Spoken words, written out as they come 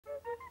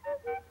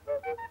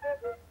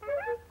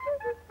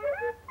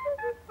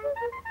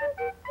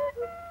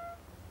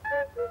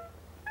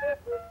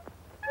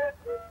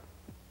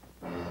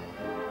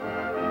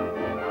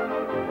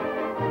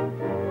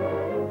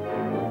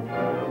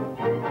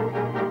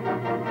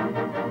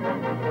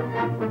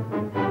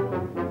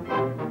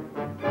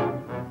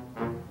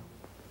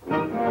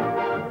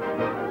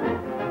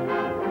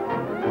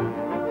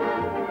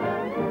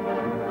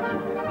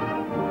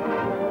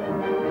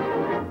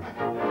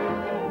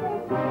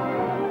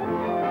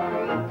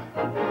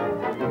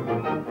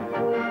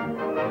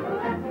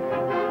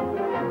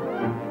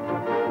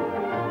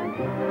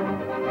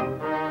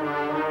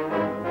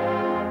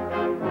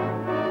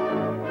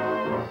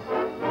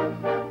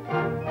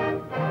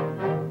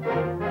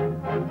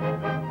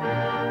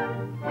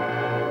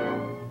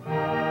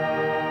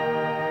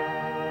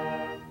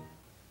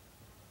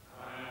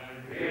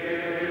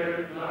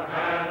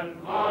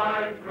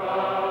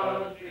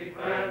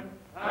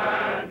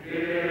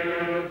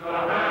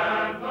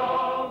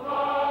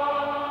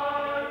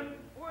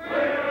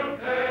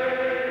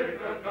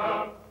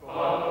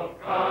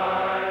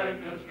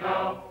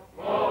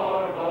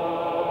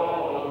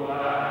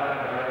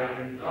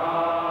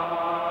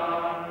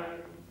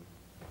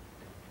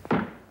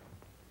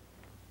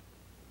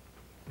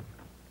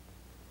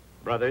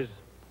Brothers,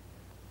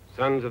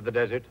 sons of the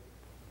desert,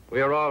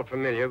 we are all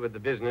familiar with the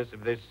business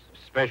of this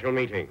special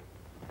meeting.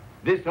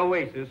 This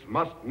oasis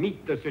must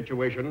meet the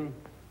situation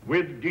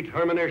with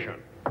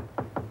determination.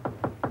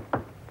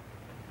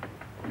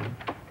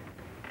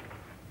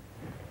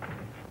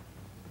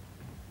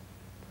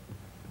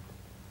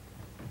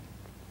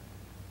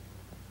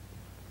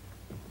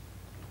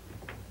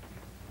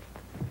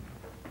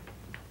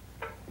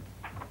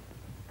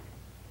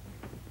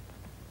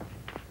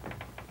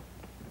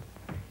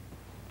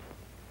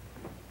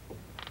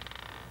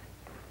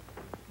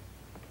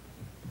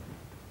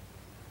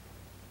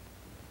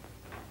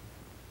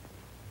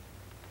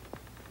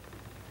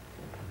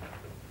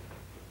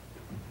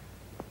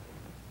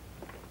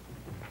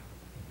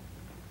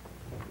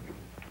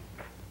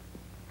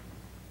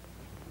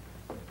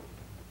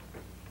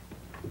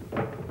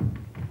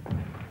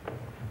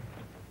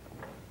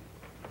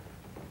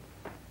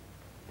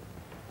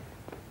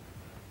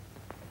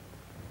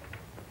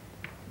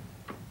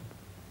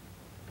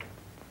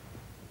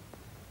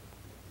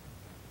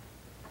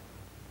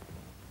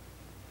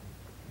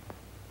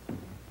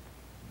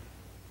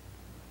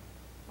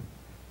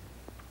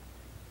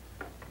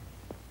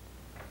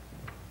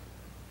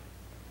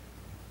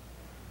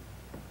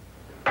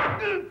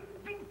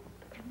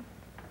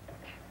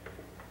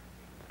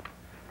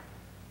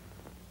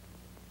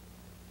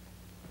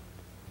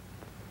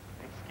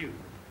 Excuse.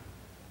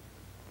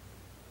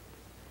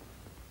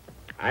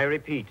 I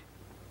repeat,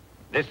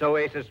 this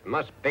oasis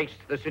must face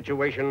the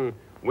situation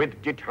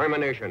with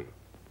determination.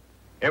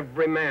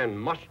 Every man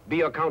must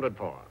be accounted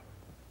for.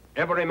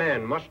 Every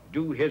man must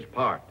do his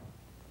part.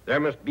 There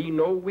must be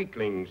no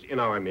weaklings in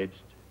our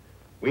midst.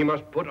 We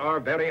must put our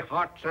very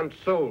hearts and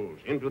souls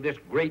into this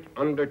great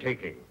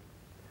undertaking.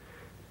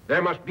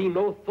 There must be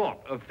no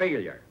thought of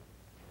failure.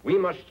 We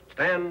must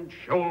stand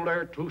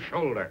shoulder to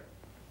shoulder.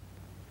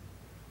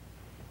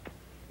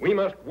 We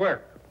must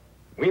work.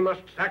 We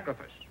must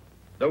sacrifice.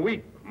 The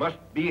weak must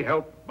be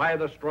helped by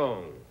the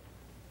strong.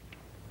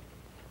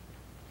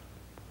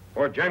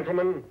 For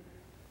gentlemen,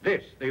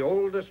 this, the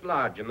oldest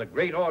lodge in the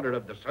great order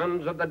of the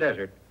Sons of the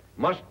Desert,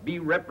 must be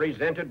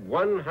represented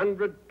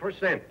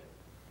 100%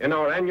 in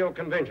our annual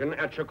convention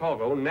at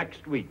Chicago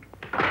next week.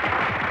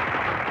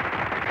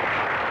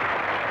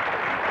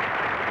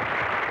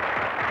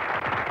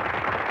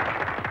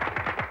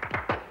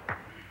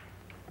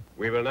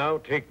 We will now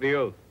take the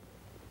oath.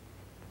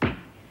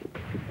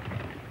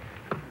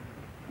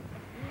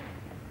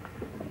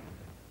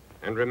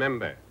 And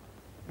remember,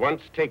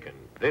 once taken,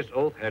 this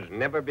oath has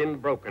never been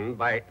broken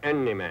by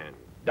any man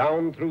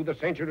down through the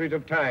centuries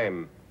of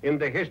time in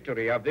the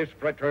history of this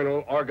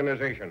fraternal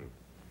organization.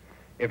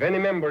 If any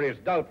member is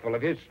doubtful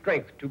of his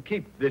strength to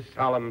keep this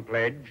solemn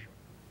pledge,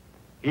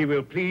 he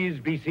will please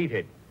be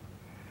seated.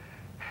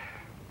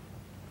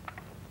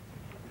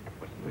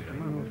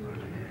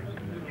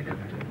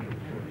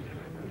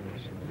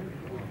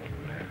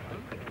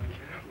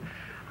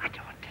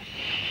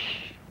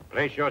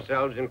 Place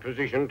yourselves in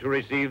position to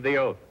receive the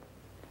oath.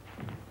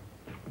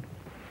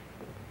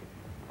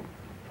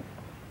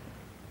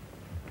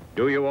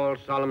 Do you all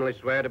solemnly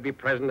swear to be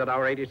present at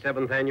our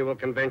 87th annual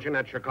convention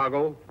at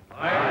Chicago?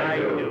 I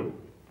do.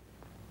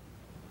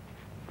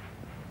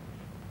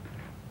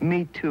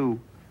 Me too.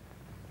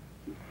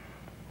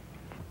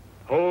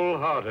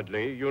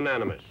 Wholeheartedly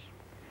unanimous.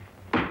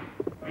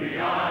 We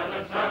are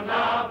the sons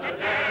of the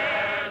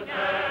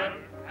desert,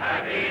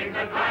 having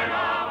the time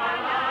of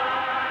our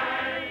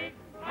life,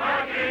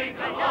 marching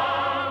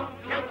along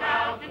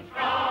 2,000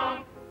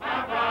 strong,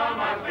 and from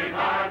our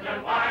sweethearts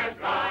and wives,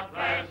 God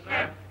bless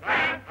them.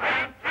 Tramp,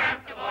 tramp,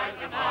 tramp, the boys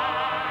are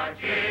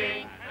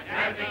marching,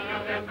 dancing to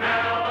this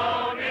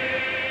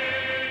melody.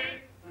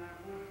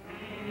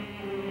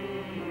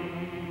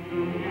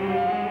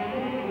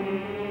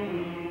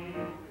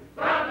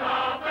 Sons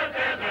of the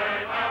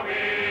desert are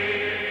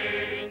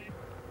we.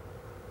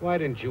 Why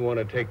didn't you want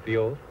to take the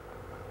oath?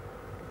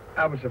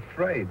 I was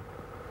afraid.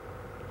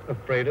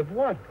 Afraid of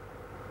what?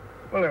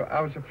 Well,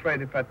 I was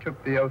afraid if I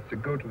took the oath to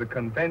go to the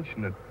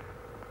convention, that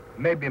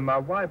maybe my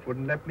wife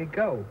wouldn't let me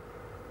go.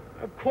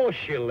 Of course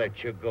she'll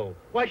let you go.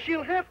 Why,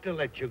 she'll have to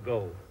let you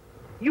go.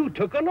 You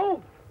took an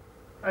oath.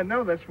 I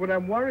know, that's what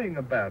I'm worrying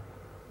about.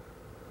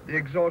 The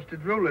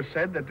exhausted ruler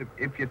said that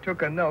if you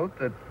took an oath,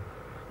 that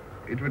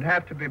it would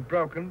have to be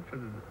broken for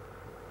the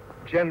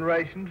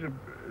generations of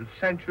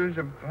centuries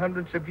of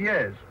hundreds of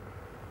years.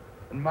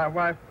 And my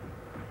wife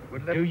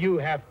would let... Do you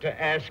have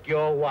to ask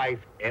your wife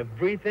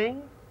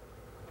everything?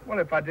 Well,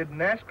 if I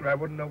didn't ask her, I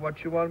wouldn't know what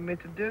she wanted me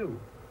to do.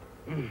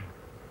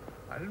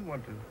 I didn't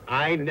want to...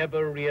 I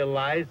never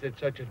realized that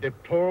such a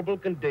deplorable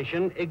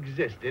condition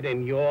existed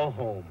in your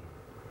home.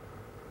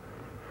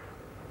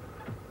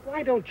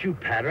 Why don't you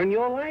pattern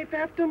your life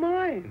after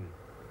mine?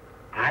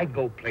 I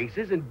go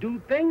places and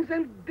do things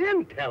and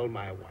then tell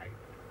my wife.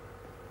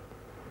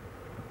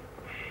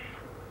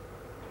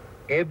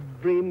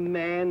 Every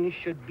man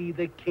should be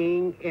the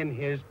king in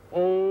his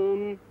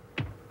own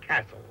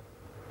castle.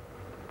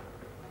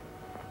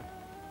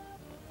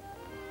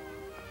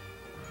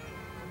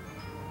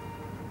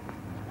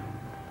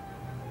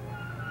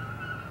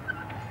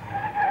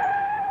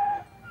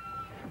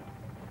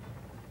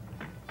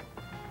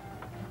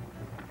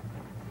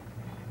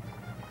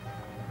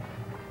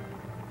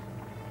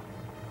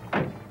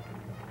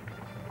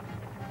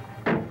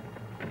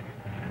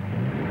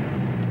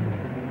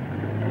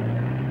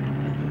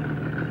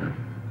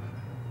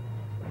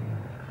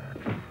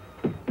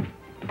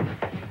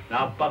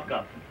 Now buck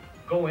up.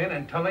 Go in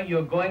and tell her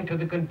you're going to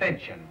the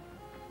convention.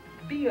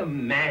 Be a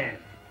man,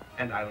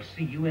 and I'll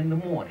see you in the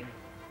morning.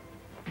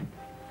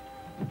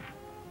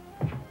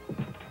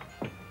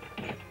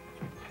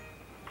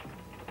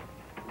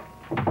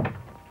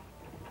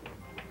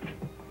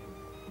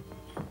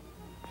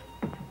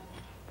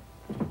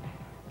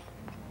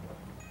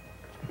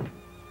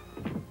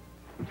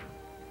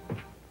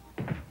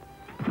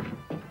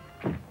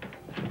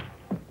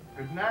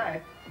 Good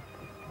night.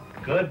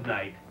 Good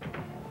night.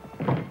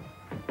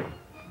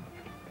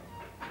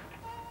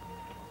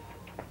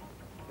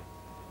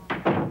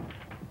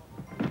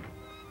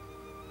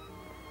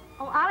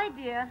 Oh, Ollie,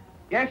 dear.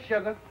 Yes,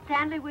 sugar.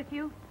 Stanley with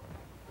you?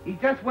 He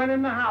just went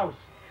in the house.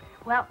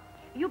 Well,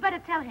 you better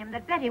tell him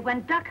that Betty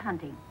went duck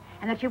hunting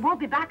and that she won't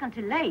be back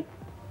until late.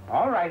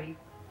 All righty.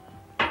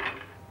 Oh,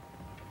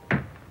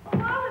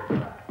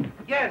 Oliver!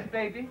 Yes,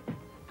 baby.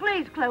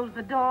 Please close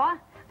the door.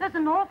 There's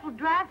an awful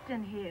draft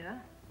in here.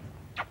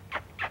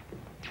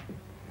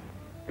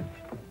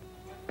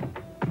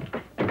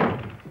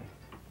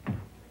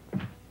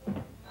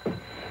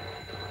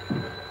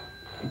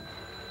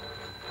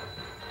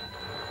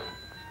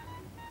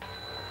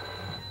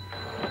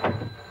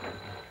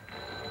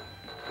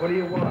 What do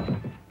you want?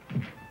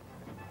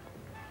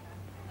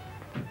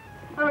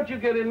 How'd you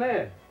get in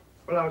there?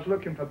 Well, I was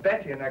looking for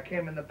Betty, and I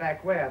came in the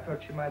back way. I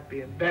thought she might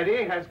be in...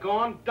 Betty has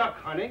gone duck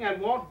hunting and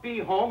won't be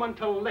home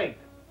until late.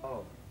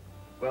 Oh.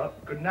 Well,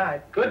 good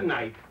night. Good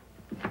night.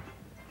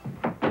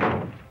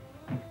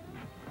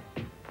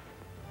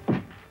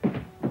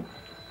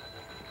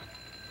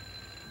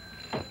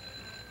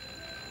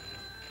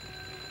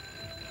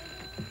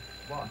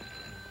 What?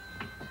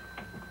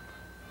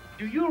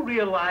 Do you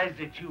realize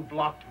that you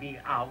blocked me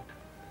out?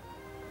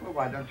 Well,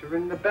 why don't you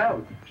ring the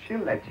bell? She'll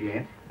let you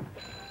in.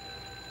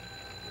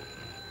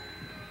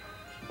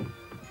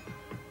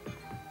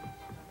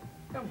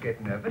 Don't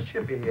get nervous.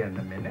 She'll be here in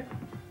a minute.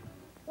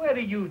 Where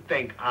do you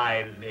think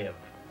I live?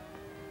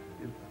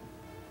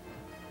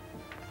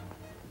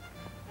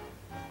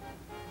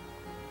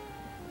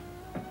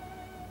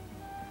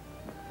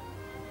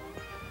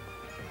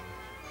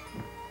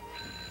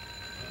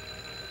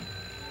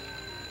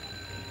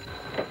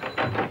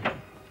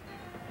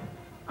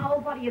 Oh,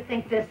 what do you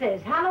think this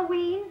is?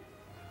 Halloween?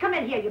 Come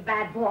in here, you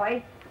bad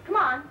boy. Come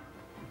on.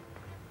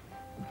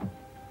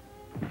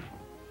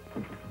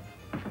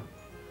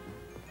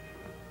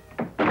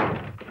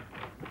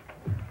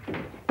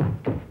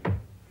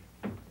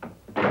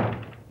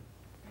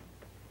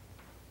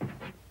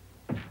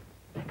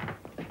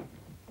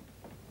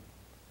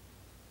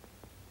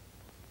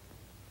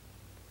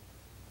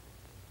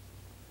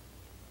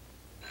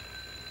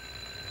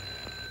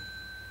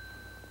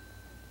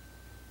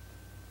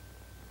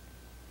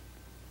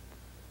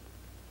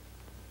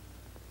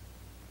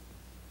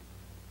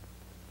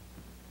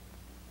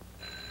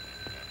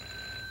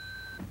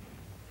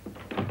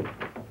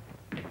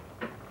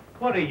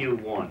 What do you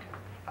want?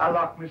 I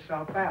locked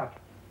myself out.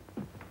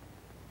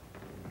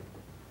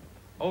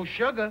 Oh,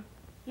 sugar,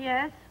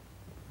 Yes?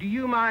 do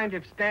you mind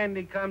if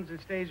Stanley comes and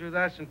stays with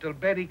us until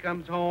Betty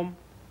comes home?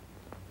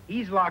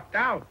 He's locked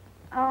out.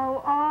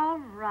 Oh, all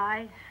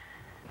right.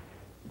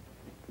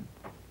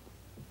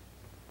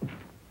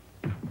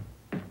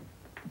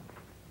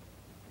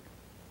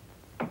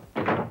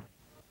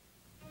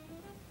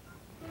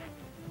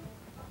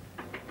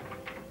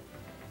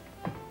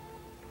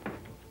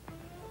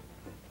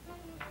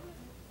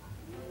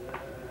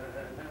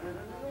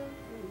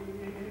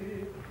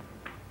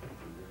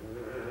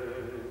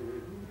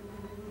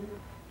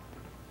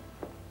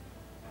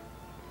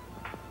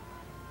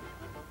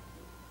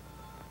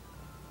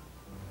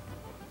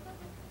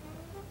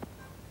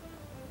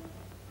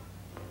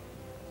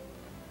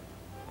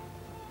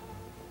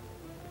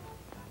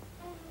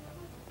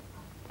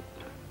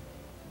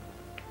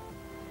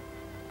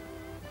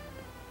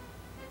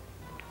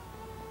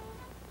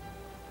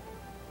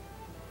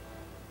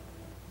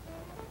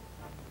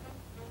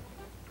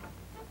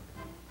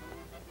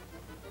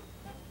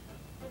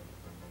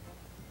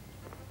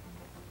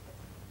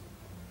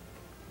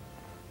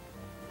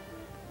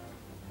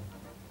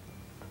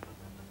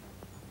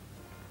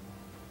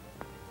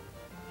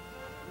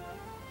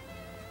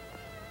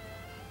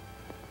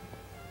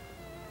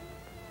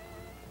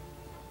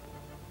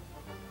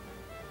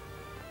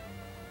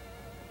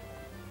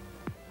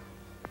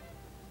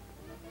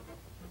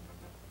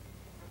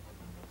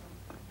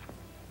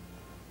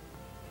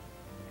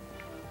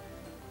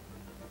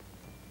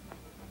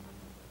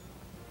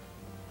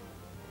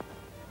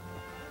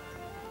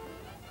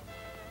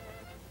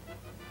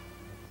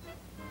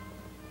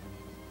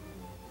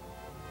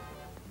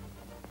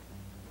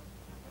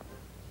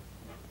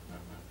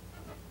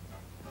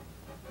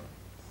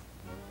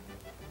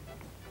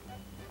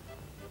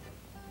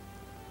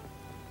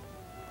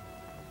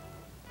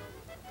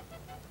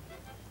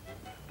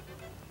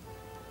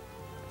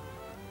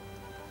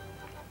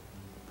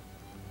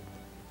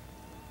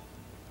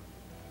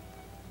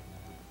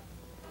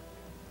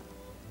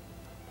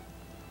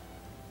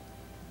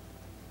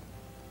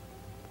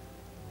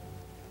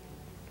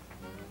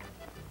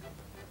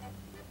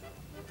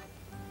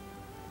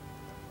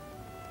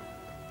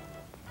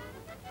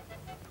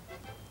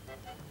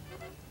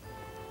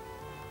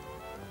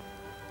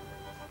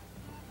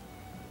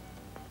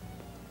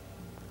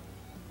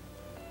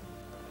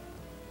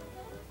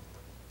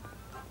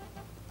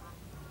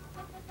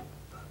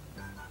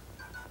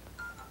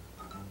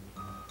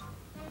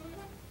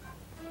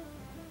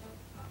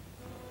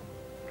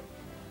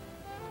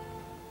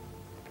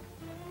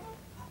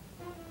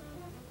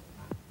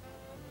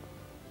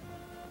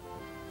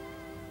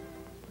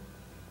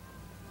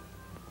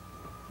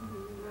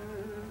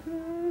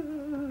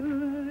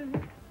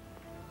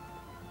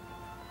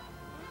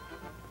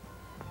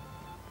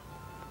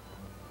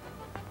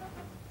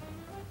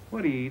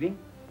 What are you eating?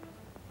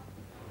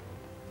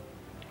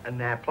 An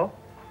apple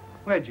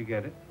Where'd you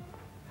get it?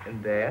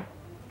 in there.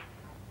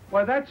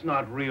 Why, that's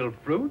not real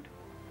fruit.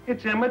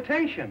 It's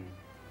imitation.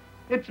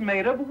 It's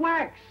made of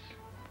wax.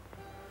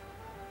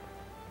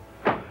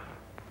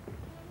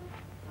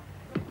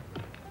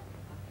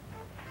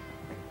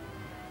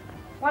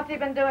 What's he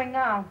been doing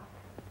now?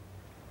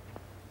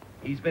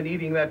 He's been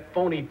eating that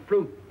phony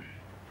fruit.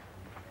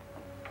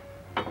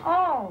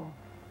 Oh,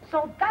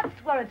 so that's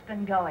where it's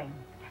been going.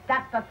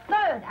 That's the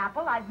third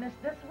apple I've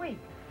missed this week.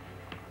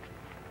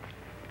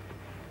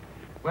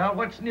 Well,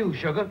 what's new,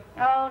 Sugar?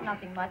 Oh,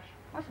 nothing much.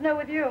 What's new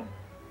with you?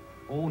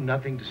 Oh,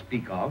 nothing to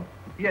speak of.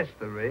 Yes,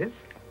 there is.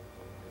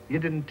 You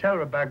didn't tell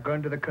her about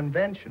going to the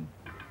convention.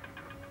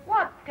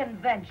 What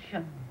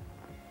convention?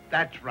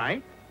 That's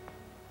right.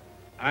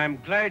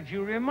 I'm glad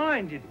you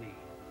reminded me.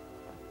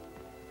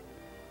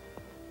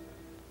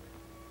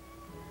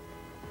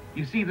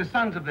 You see, the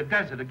Sons of the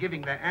Desert are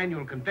giving their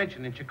annual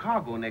convention in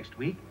Chicago next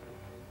week,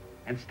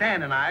 and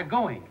Stan and I are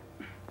going.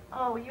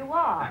 Oh, you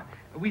are?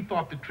 We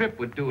thought the trip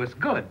would do us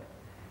good.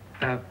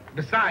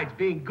 Besides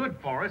being good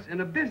for us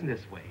in a business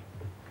way.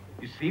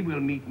 You see, we'll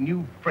meet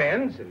new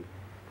friends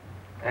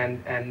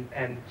and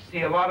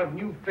see a lot of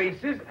new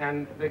faces,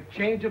 and the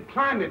change of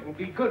climate will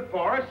be good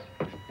for us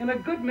in a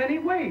good many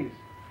ways.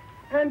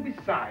 And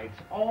besides,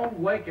 all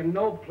work and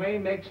no play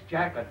makes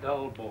Jack a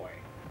dull boy.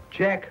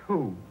 Jack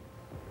who?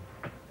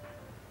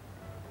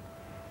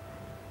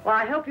 Well,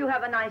 I hope you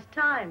have a nice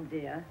time,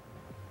 dear.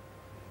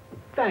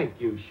 Thank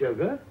you,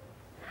 Sugar.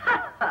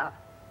 Ha ha!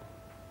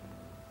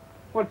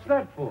 What's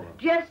that for?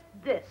 Just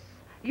this.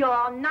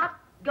 You're not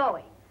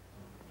going.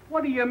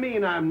 What do you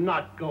mean I'm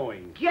not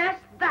going? Just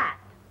that.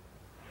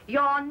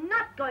 You're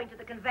not going to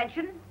the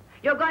convention.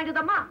 You're going to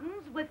the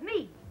mountains with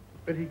me.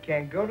 But he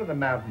can't go to the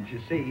mountains,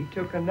 you see. He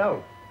took a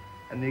note.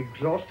 And the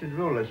exhausted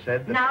ruler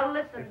said that... Now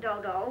listen,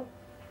 Dodo.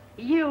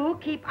 You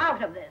keep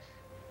out of this.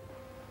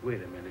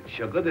 Wait a minute,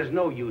 Sugar. There's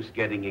no use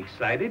getting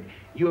excited.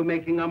 You're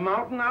making a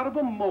mountain out of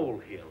a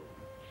molehill.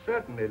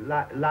 Certainly,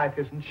 life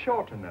isn't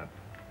short enough.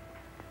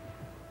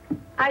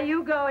 Are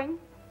you going?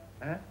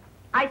 Huh?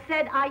 I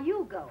said, are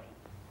you going?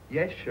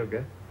 Yes,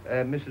 Sugar.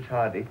 Mrs.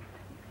 Hardy.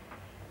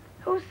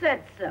 Who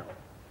said so?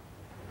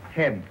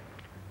 Him.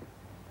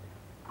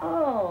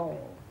 Oh.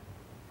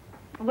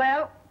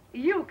 Well,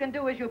 you can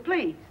do as you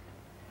please.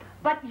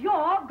 But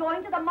you're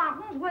going to the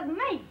mountains with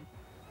me.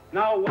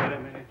 Now, wait a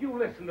minute. You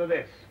listen to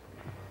this.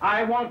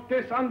 I want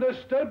this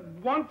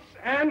understood once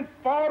and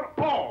for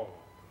all.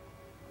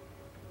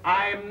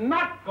 I'm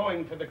not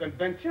going to the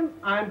convention.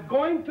 I'm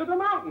going to the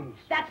mountains.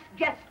 That's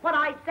just what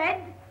I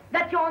said.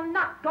 That you're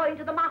not going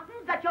to the mountains.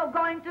 That you're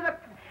going to the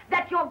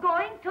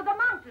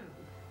mountains.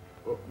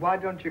 Well, why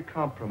don't you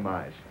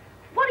compromise?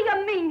 What do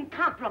you mean,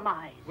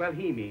 compromise? Well,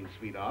 he means,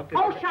 sweetheart. that-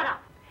 Oh, shut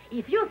up.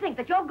 If you think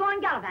that you're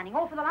going gallivanting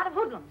off with a lot of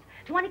hoodlums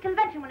to any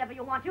convention whenever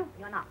you want to,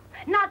 you're not.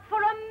 Not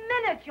for a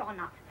minute you're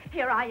not.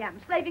 Here I am,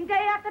 slaving day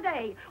after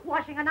day,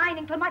 washing and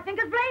ironing till my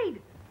fingers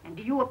bleed. And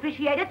do you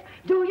appreciate it?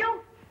 Do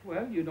you?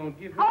 Well, you don't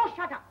give... Oh,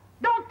 shut up.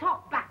 Don't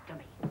talk back to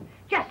me.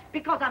 Just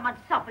because I'm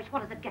unselfish,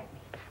 what does it get me?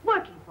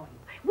 Working for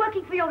you,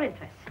 working for your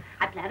interests.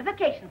 I planned a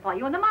vacation for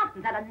you in the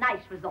mountains at a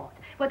nice resort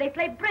where they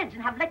play bridge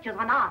and have lectures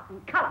on art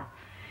and color.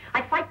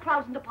 I fight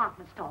crowds in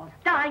department stores,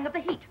 dying of the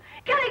heat,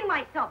 killing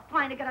myself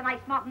trying to get a nice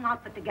mountain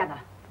outfit together.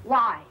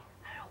 Why?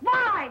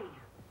 Why?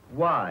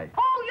 Why?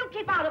 Oh, you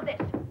keep out of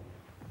this.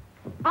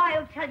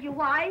 I'll tell you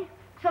why,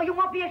 so you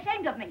won't be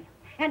ashamed of me.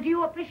 And do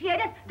you appreciate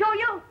it? Do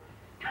you?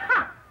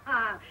 Ha!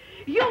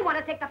 You want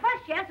to take the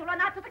first chance to run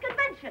out to the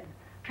convention.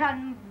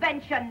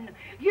 Convention.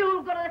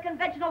 You'll go to the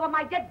convention over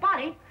my dead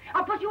body.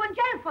 I'll put you in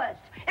jail first.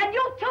 And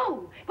you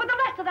too, with the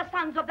rest of the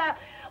sons of the...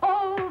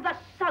 Oh, the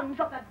sons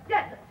of the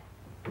desert.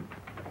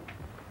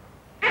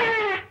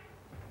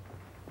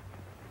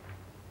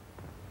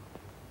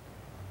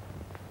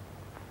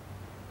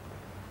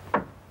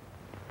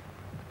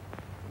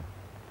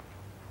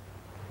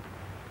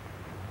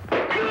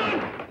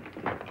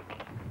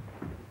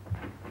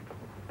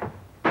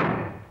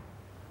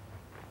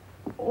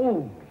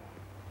 Oh.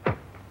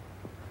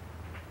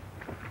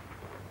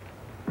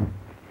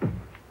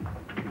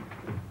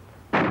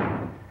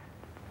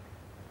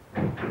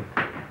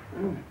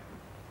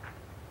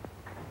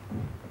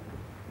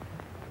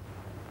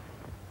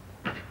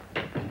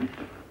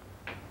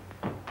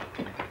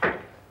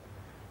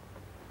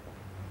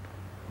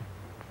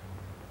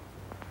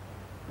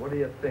 What do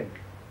you think?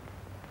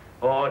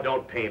 Oh,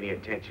 don't pay any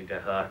attention to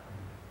her.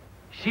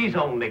 She's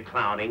only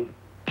clowning.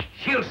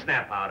 She'll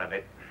snap out of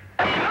it.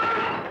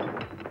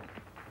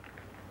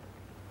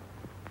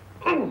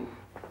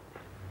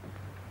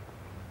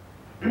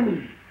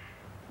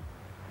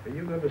 Are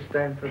you going to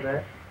stand for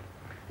that?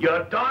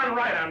 You're darn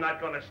right I'm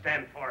not going to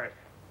stand for it.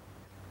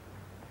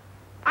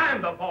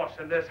 I'm the boss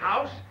in this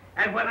house,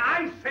 and when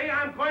I say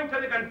I'm going to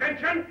the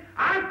convention,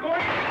 I'm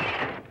going...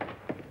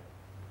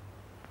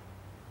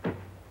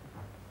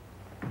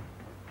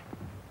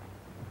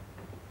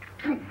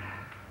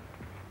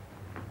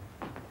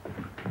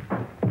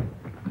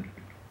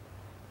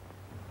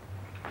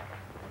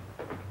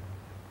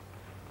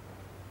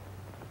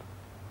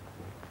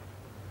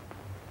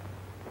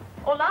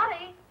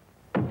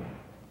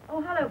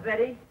 Hello,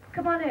 Betty.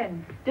 Come on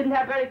in. Didn't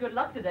have very good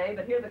luck today,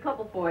 but here's a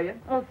couple for you.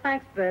 Oh,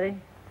 thanks, Betty.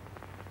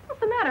 What's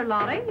the matter,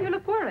 Lottie? You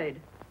look worried.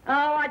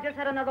 Oh, I just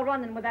had another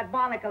run-in with that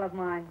barnacle of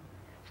mine.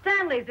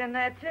 Stanley's in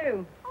there,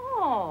 too.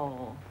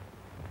 Oh.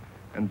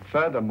 And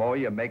furthermore,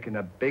 you're making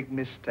a big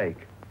mistake.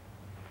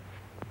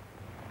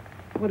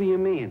 What do you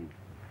mean?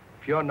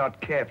 If you're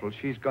not careful,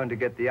 she's going to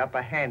get the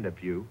upper hand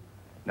of you.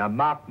 Now,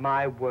 mark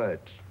my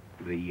words.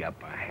 The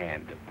upper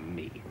hand of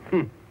me.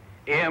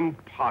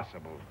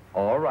 Impossible.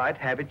 All right,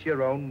 have it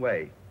your own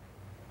way.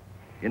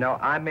 You know,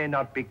 I may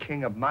not be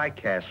king of my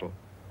castle,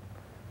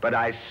 but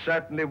I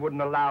certainly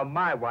wouldn't allow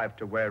my wife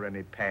to wear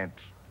any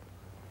pants.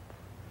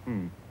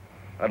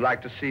 I'd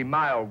like to see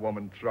my old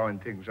woman throwing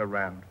things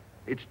around.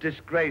 It's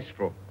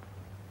disgraceful.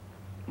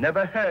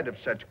 Never heard of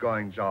such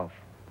goings-off.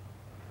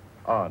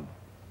 On.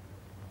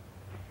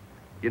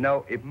 You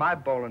know, if my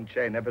ball and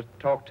chain ever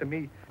talked to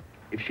me,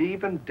 if she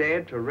even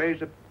dared to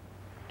raise a...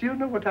 Do you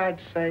know what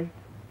I'd say?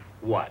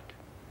 What?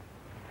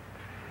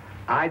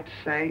 I'd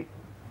say...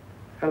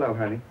 Hello,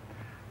 honey.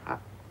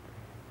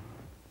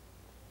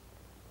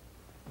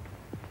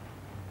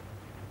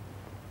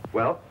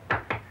 Well,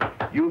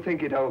 you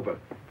think it over.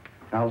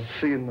 I'll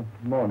see you in the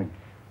morning.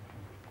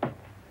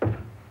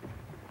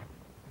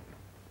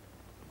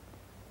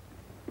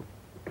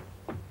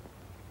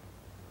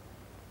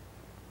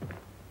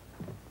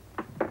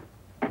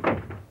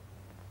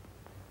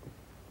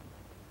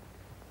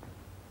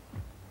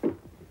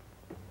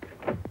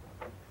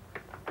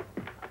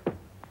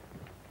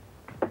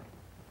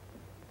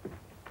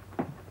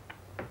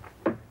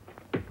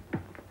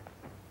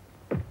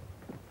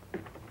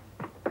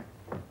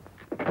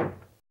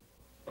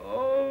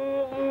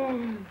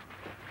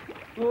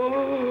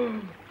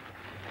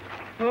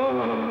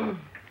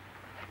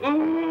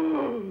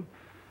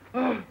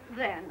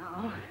 There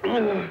now.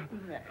 There,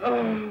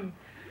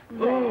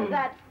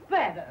 that's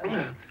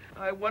better.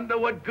 I wonder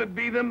what could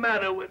be the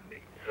matter with me.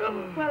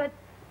 Well,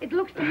 it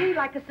looks to me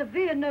like a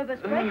severe nervous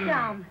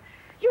breakdown.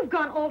 You've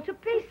gone all to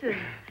pieces,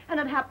 and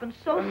it happened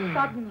so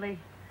suddenly.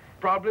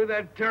 Probably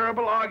that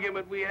terrible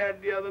argument we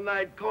had the other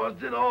night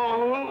caused it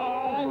all.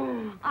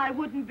 Oh, I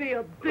wouldn't be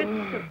a bit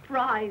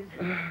surprised.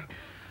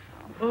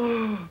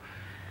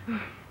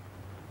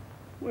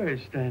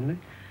 Where's Stanley?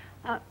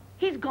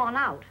 He's gone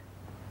out.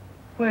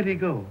 Where'd he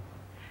go?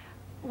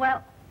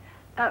 Well,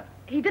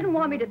 he didn't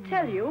want me to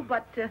tell you,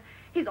 but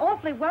he's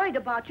awfully worried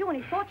about you,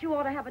 and he thought you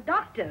ought to have a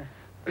doctor.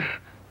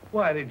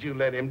 Why did you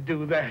let him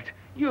do that?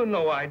 You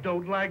know I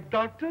don't like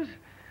doctors.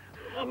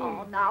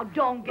 Oh, now,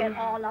 don't get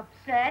all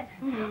upset.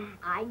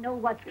 I know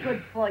what's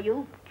good for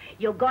you.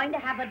 You're going to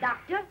have a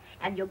doctor,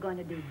 and you're going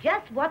to do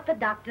just what the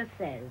doctor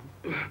says.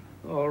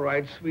 All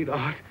right,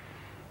 sweetheart.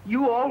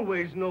 You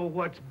always know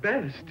what's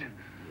best.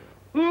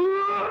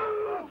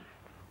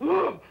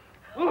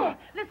 Oh,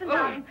 listen,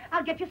 darling,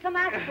 I'll get you some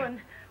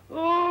aspirin.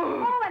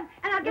 Oh,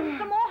 and I'll get you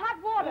some more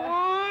hot water.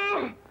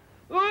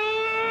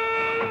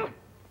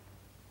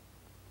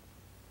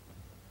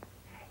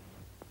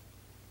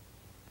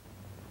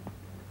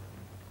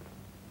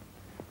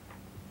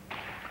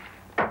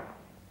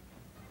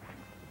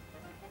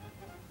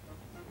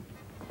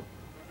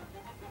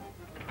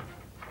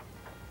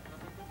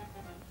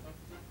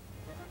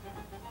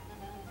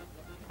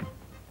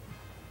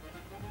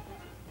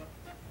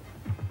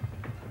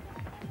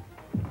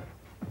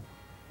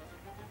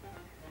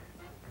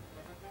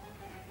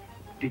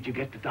 Did you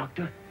get the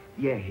doctor?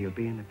 Yeah, he'll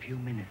be in a few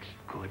minutes.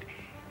 Good.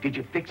 Did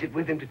you fix it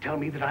with him to tell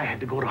me that I had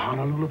to go to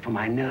Honolulu for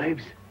my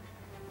nerves?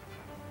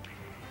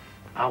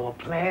 Our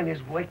plan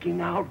is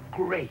working out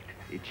great.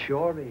 It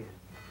sure is.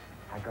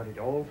 I got it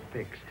all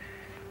fixed.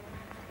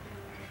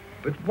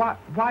 But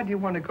why do you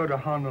want to go to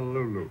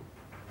Honolulu?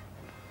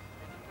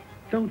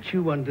 Don't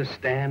you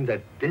understand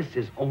that this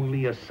is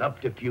only a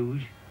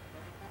subterfuge?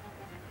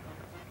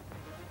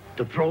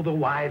 To throw the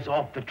wives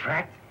off the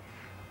track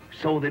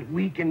so that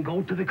we can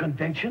go to the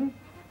convention?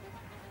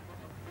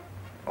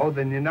 Oh,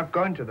 then you're not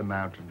going to the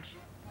mountains.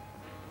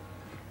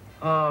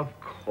 Of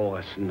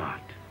course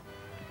not.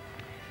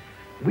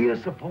 We are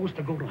supposed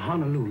to go to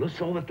Honolulu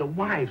so that the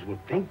wives will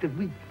think that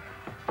we...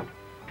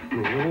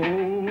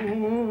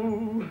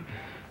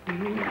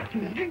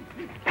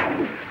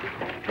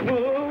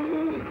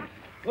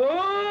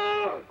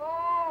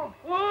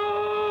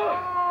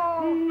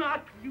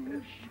 Not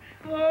you.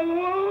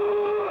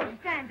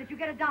 Stan, did you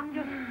get a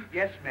doctor?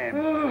 Yes,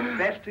 ma'am.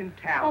 Best in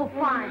town. Oh,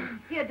 fine.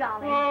 Here,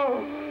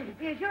 darling.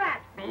 Here's your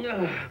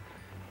aspirin.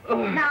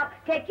 Now,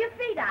 take your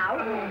feet out.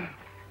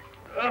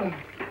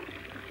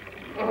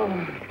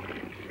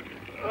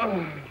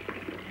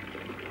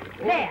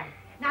 There.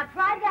 Now,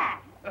 try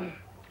that.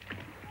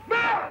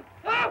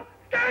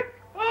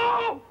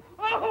 Oh,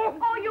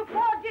 you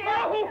poor dear.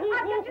 I'll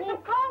get you some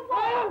cold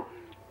water.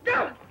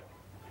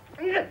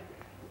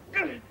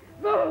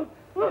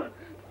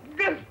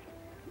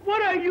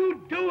 What are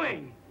you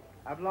doing?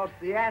 I've lost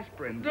the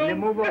aspirin. Can you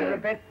move over a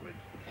bit?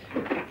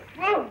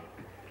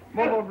 Move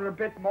over a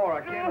bit more.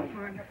 I can't.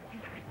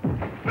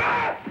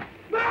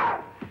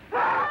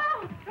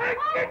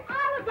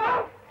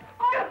 Oliver!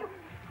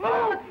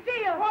 Oh,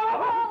 dear.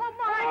 Oh,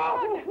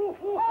 my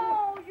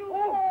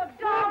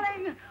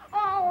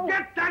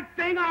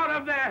thing out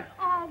of there.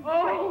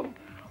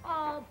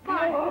 Oh,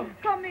 Bart,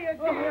 come here,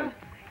 dear.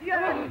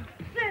 You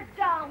sit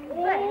down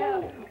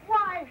there.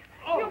 Why,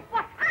 you...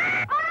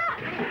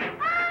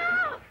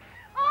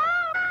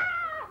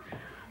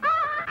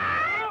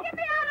 Get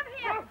me out of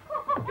here!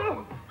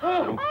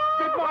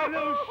 Goodbye,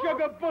 little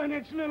sugar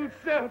bunny, little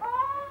self.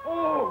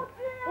 Oh,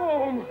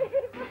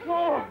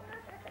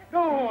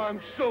 I'm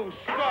so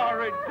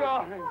sorry,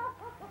 darling.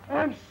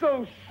 I'm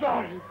so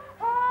sorry.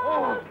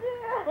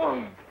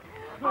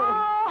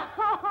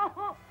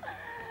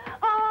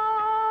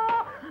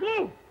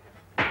 Blue!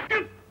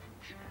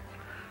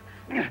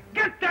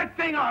 Get that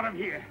thing out of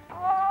here!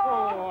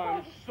 Oh,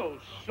 I'm so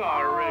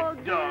sorry,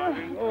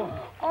 darling.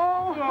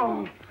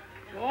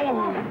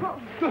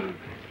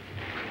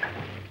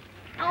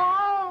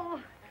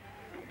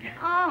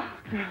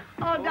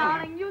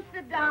 Darling, you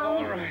sit down.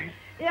 All right.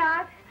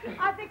 Yeah,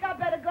 I think I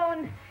better go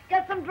and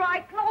get some dry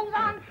clothes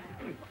on.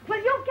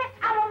 Will you get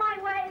out of my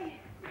way?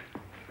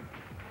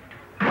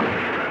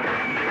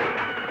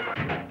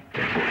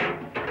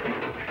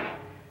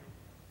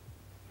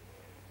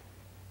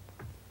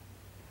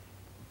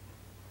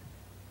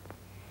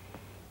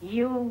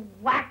 You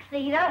wax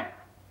eater.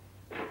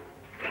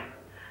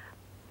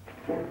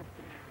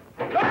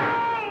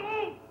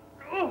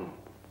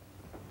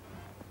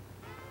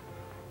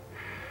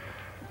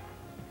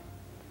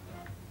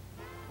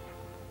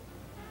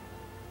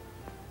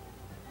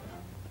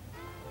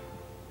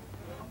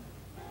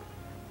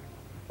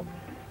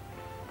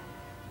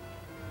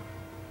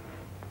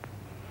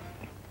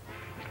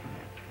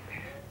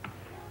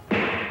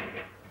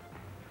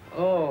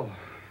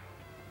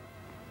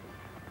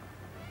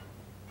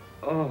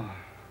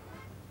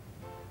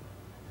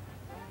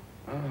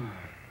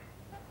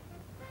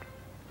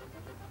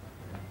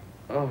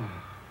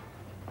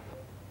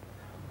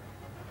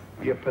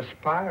 You're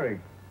perspiring.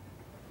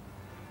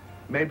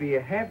 Maybe you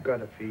have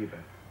got a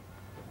fever.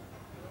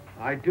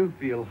 I do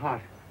feel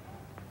hot.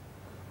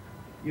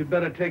 You'd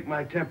better take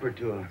my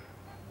temperature.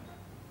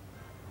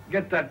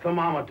 Get that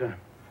thermometer.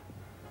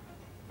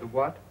 The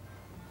what?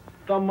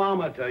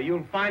 Thermometer.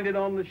 You'll find it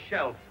on the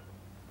shelf.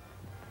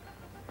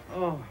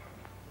 Oh.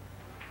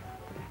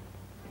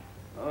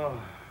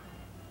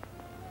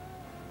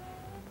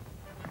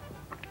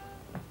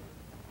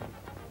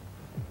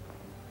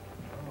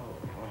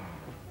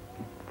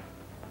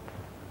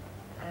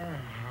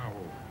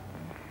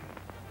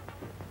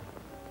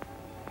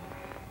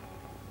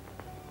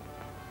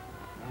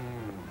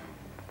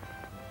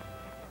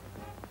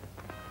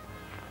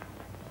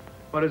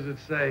 What does it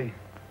say?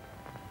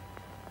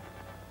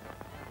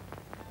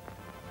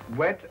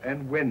 Wet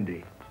and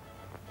windy.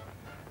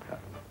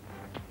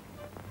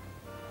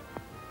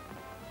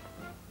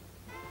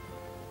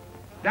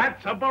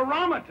 That's a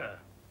barometer.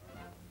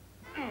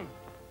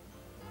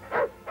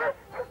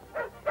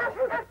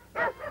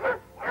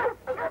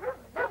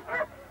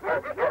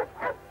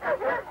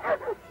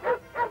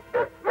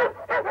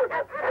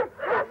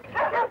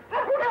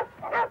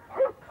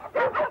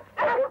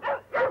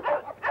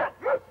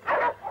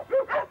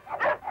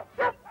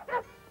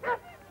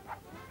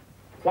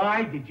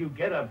 Why did you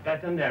get a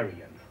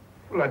veterinarian?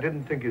 Well, I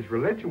didn't think his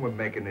religion would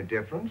make any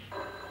difference.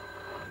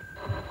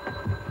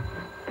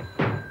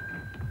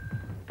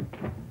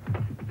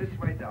 This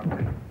way,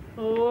 Doctor.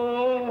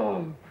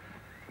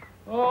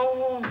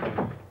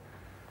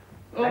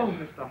 That's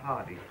Mr.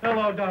 Hardy.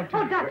 Hello, Doctor.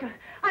 Oh, Doctor,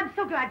 I'm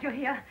so glad you're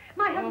here.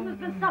 My husband's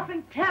been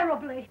suffering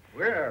terribly.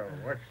 Well,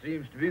 what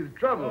seems to be the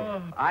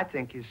trouble? I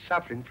think he's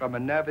suffering from a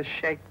nervous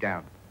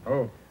shakedown.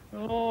 Oh.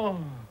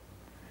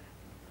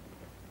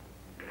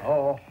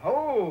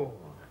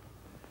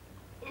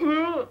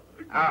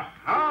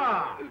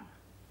 Aha!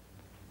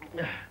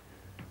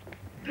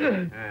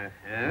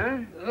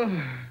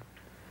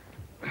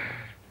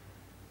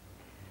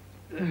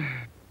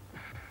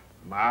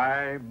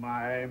 My.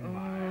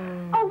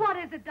 Oh, what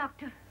is it,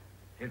 Doctor?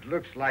 It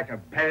looks like a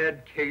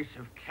bad case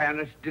of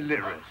canis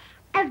delirious.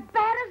 As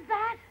bad as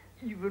that?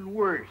 Even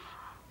worse.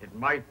 It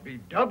might be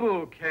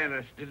double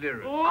canis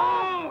delirious.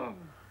 Oh!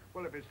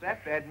 Well, if it's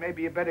that bad,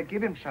 maybe you better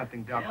give him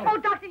something, Doctor. Oh,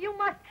 Doctor, you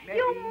must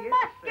Maybe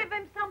give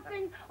him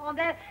something. Oh,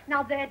 there.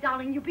 Now, there,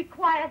 darling, you be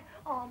quiet.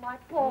 Oh, my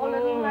poor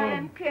little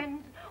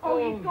lambkins. Oh,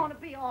 he's going to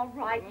be all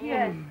right.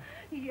 Yes.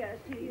 Yes,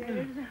 he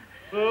is.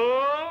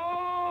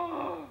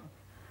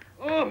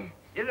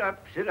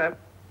 Sit up.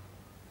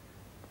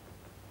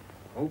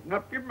 Open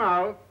up your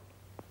mouth.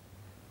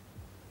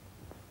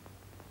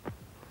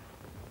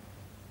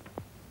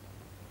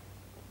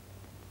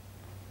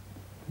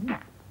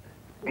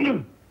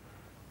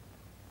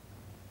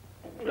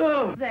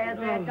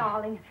 There,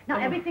 darling. Now,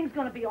 everything's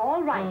going to be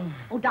all right.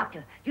 Oh,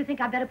 Doctor, do you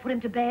think I better put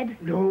him to bed?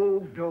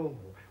 No.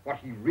 What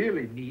he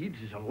really needs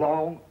is a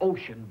long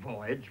ocean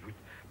voyage with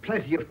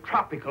plenty of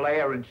tropical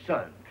air and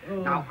sun.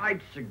 Now,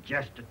 I'd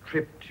suggest a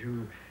trip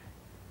to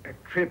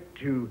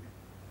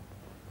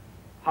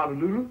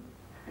Honolulu.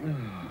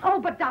 Oh,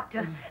 but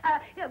Doctor,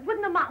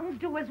 wouldn't the mountains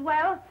do as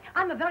well?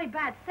 I'm a very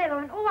bad sailor,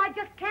 and I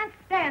just can't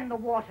stand the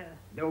water.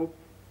 No,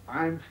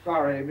 I'm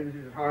sorry,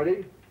 Mrs.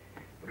 Hardy,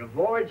 but a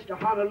voyage to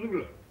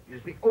Honolulu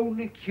is the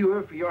only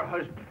cure for your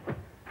husband.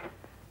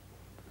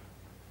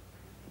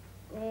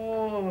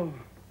 Oh.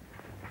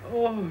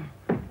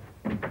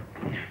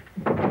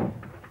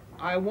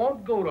 I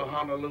won't go to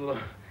Honolulu.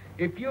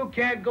 If you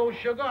can't go,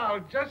 Sugar,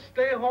 I'll just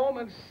stay home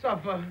and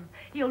suffer.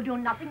 You'll do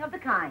nothing of the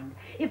kind.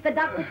 If the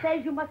doctor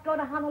says you must go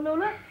to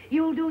Honolulu,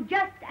 you'll do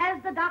just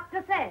as the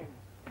doctor says.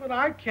 But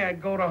I can't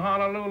go to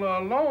Honolulu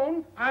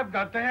alone. I've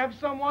got to have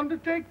someone to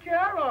take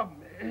care of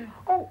me.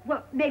 Oh,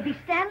 well, maybe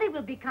Stanley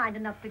will be kind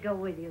enough to go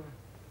with you.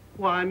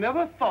 Well, I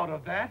never thought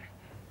of that.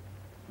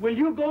 Will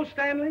you go,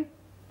 Stanley?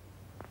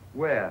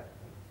 Where?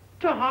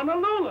 To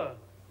Honolulu.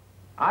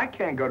 I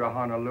can't go to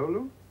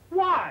Honolulu.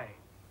 Why?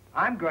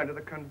 I'm going to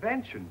the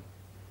convention.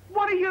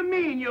 What do you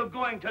mean you're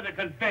going to the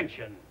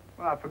convention?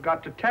 Well, I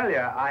forgot to tell you.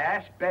 I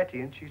asked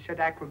Betty, and she said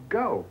I could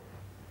go.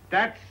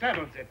 That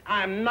settles it.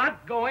 I'm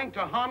not going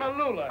to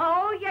Honolulu.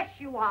 Oh, yes,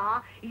 you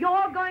are.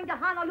 You're going to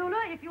Honolulu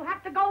if you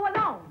have to go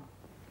alone.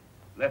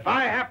 If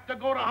I have to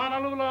go to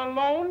Honolulu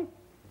alone,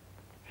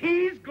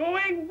 he's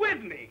going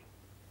with me.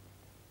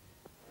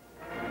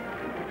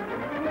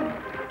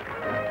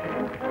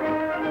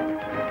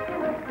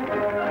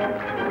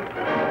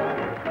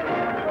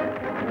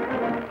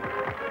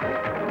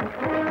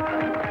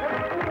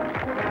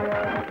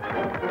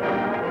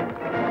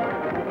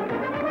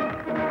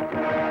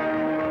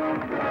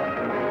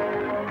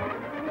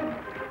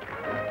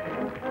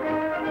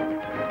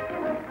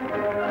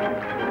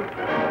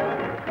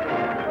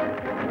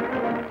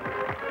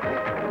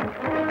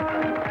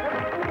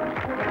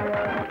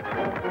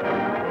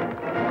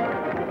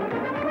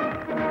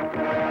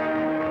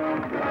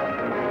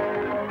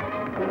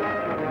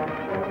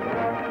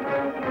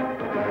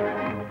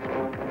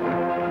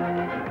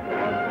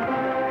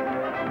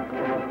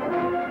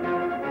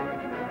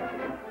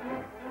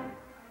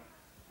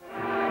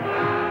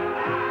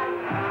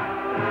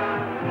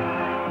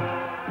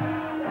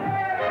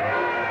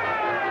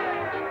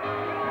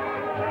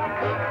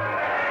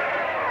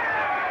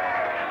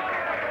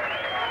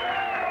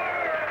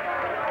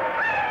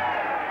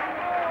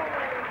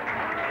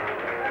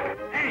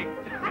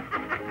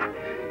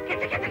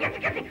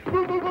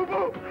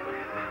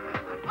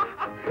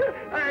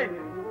 Hey,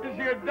 is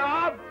he a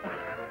dog?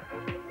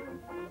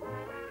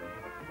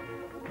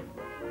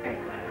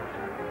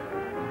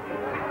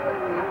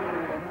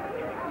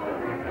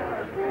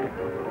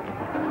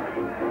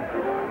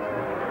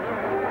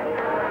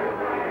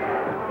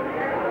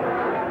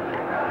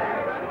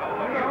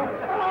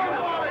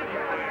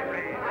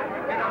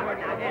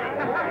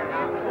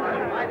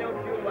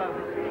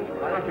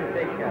 Why don't you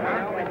take care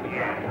of it?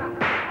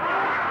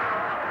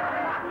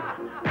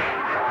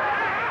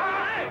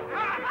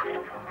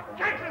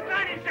 Texas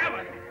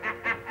 97.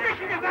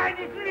 Michigan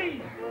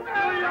 93.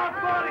 New York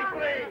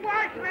 43.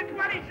 Washington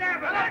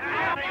 27.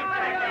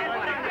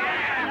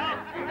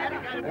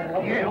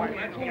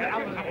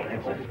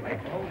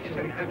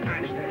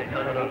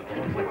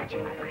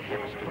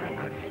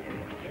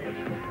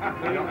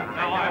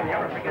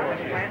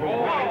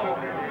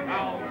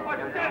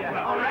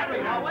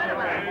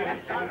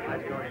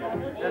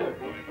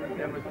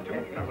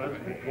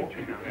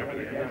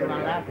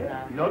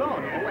 No,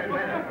 wait a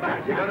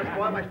minute. You're going to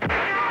spoil my...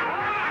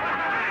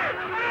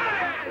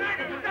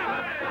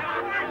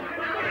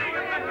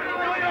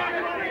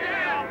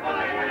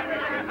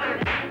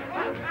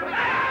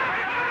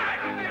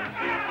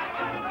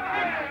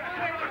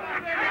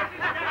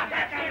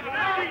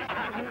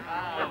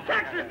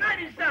 Texas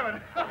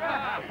 97.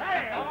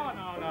 Hey, oh,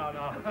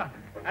 no.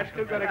 That's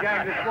too good a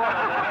gang to spoil.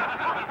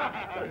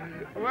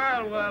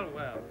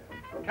 Well.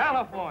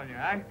 California,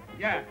 eh?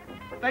 Yeah,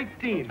 state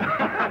team.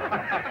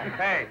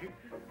 Hey,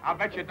 I'll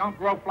bet you don't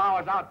grow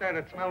flowers out there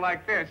that smell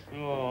like this.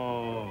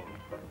 Oh.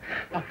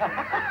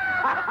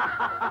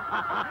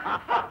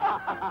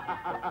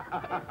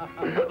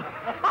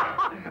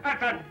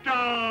 That's a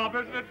daub,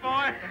 isn't it,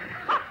 boy?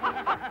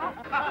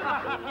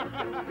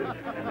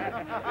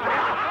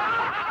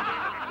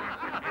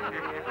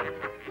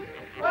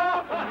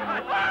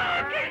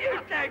 Can you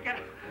take it?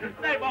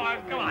 Say, boys,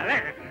 come on.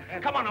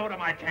 Come on over to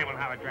my table and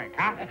have a drink,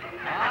 huh?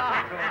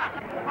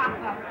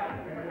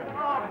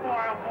 Oh,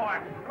 boy.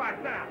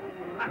 Right now.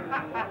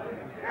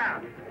 Yeah.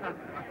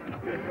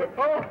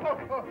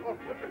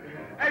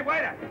 Hey,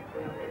 waiter.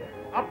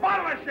 A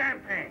bottle of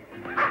champagne.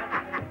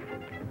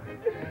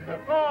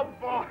 Oh,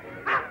 boy.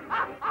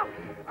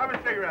 Have a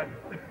cigarette.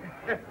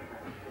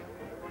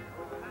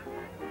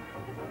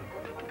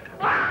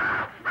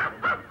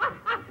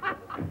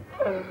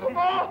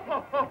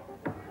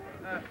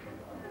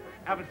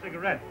 Have a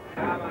cigarette.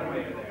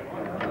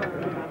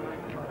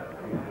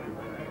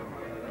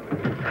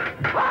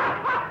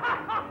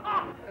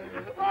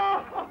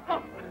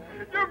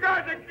 You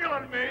guys are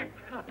killing me.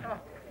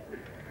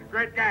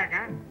 Great gag,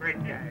 huh?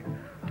 Great gag.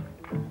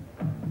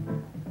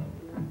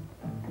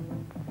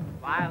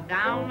 While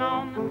down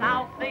on the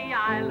South Sea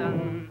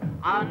Island,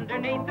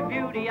 underneath the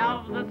beauty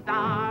of the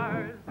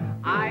stars,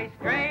 I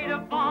strayed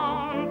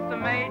upon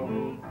some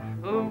maidens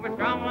who were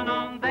strumming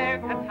on their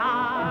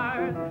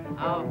guitars.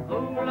 A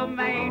hula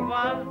maid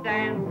was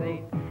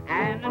dancing,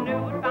 and I knew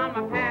I'd found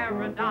my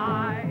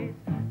paradise.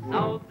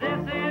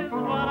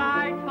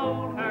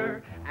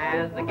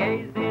 as I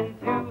gazed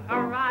into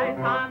her eyes.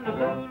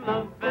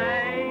 Honolulu,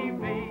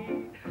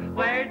 baby,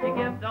 where'd you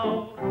get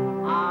those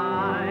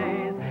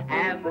eyes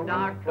and the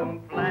dark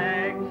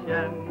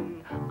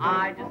complexion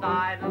I just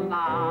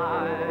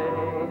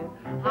idolized?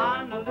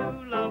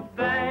 Honolulu,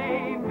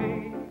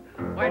 baby,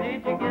 where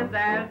did you get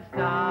that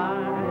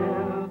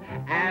style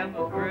and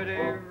those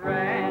pretty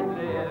red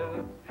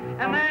lips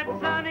and that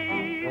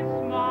sunny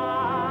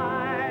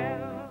smile?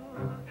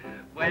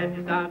 When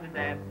you start to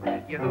dance,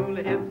 your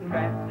hula hips and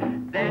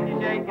trance, then you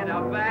shake it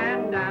up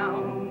and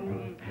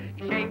down.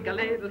 You shake a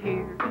little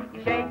here,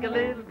 you shake a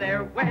little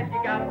there, when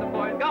you got the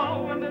boys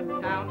going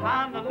to town.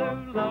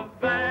 Honolulu,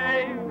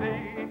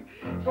 baby,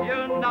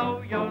 you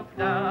know your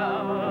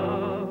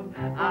stuff.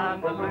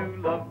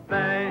 Honolulu,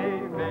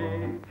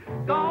 baby,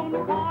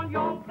 gonna call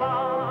your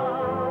bluff.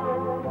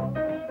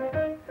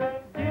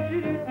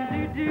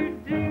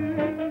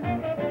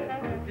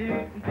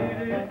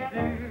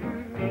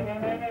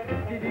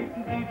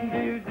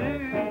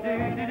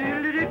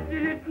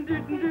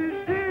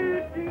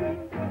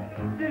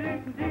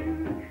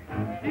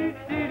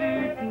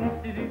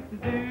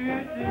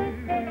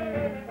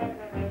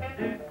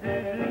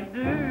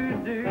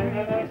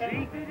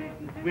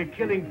 We're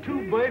killing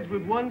two birds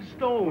with one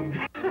stone.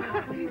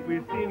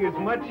 We're seeing as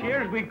much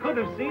here as we could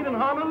have seen in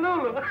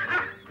Honolulu.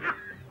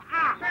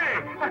 Hey,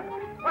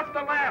 what's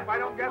the laugh? I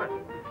don't get it.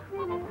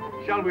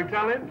 Shall we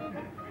tell him?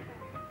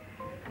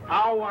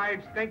 Our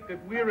wives think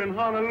that we're in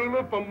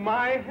Honolulu for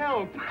my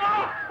health.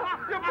 Oh,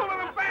 you're pulling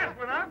a fast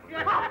one, huh?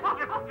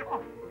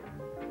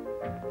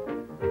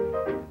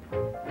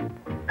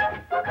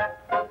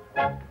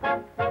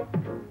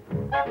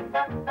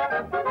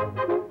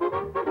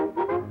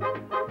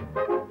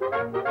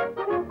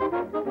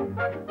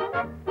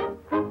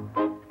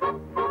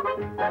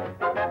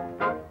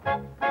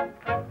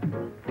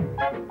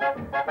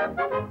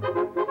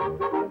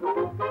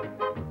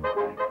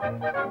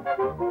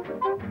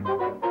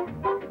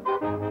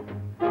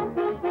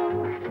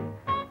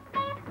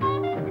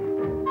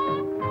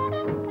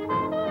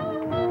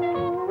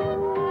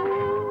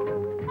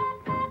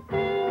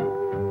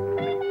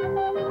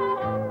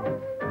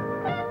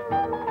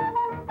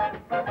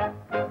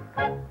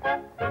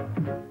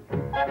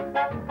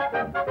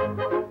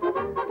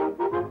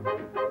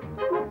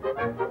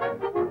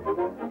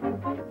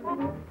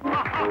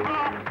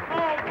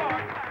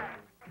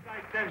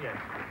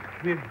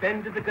 We've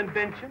been to the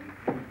convention,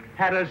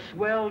 had a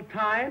swell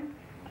time,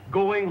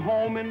 going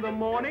home in the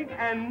morning,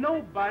 and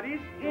nobody's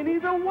any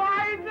the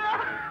wiser.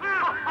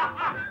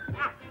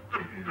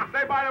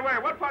 Say, by the way,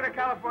 what part of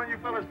California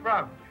you fellas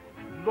from?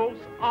 Los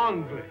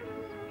Angeles.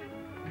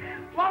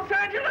 Los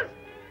Angeles?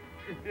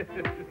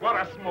 What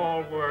a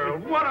small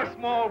world. What a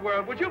small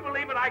world. Would you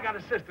believe it? I got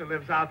a sister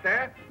lives out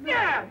there.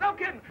 Yeah, no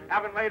kidding.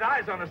 Haven't laid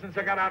eyes on her since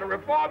I got out of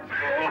reform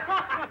school.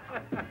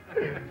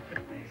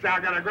 Say, I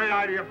got a great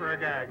idea for a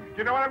gag.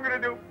 You know what I'm going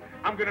to do?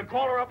 I'm going to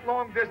call her up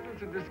long distance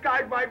and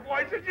disguise my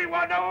voice, and she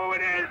won't know who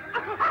it is.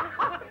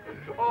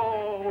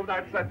 Oh,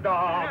 that's a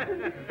dog.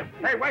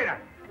 Hey, waiter,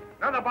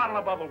 another bottle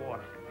of bubble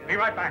water. Be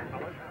right back,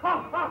 fellas.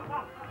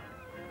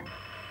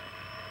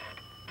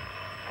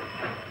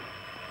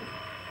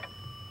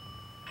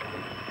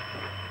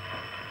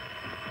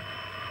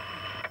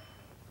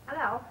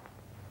 Hello?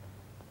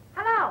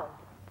 Hello?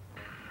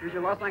 Here's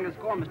your Los Angeles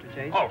score, Mr.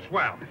 Chase. Oh,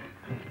 swell.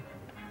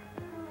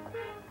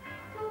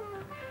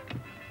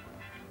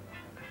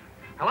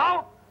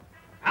 Hello?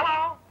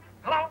 Hello?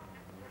 Hello?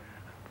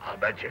 I'll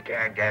bet you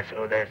can't guess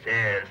who this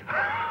is.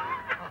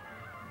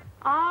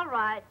 All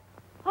right.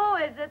 Who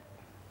is it?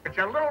 It's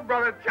your little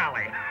brother,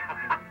 Charlie.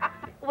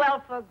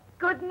 Well, for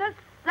goodness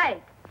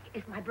sake,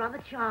 it's my brother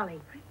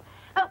Charlie.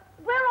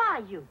 Where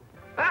are you?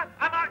 Huh?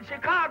 I'm out in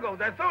Chicago.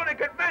 They're throwing a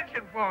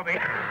convention for me.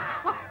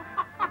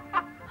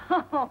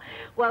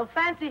 Well,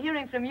 fancy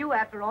hearing from you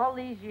after all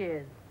these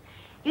years.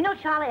 You know,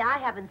 Charlie, I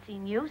haven't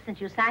seen you since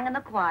you sang in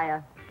the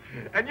choir.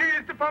 And you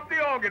used to pump the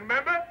organ,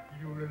 remember?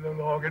 You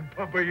little organ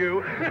pumper,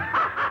 you.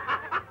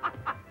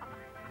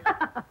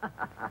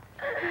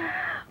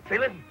 Say,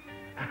 listen,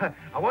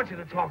 I want you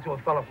to talk to a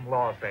fellow from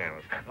Los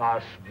Angeles.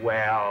 A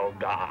swell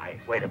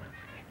guy. Wait a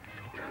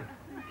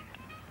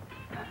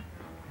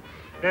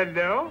minute.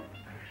 Hello?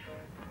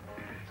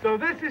 So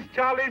this is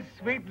Charlie's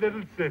sweet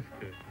little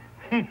sister.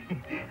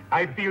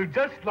 I feel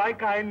just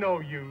like I know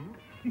you.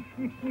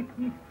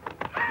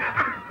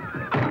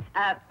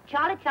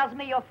 Charlie tells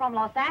me you're from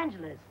Los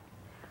Angeles.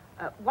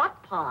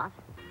 What part?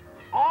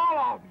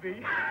 All of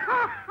me.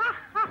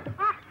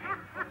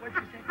 What'd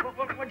you say?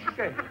 What'd you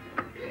say?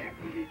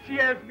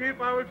 She asked me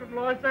if I was from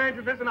Los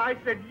Angeles, and I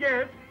said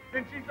yes.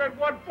 Then she said,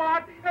 what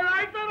part? And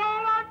I said,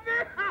 all of me.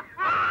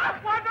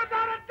 Wasn't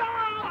that a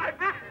dog?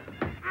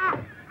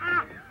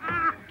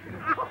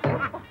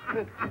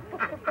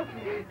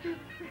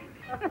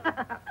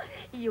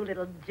 You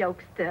little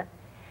jokester.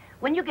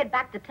 When you get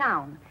back to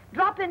town,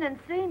 drop in and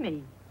see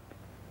me.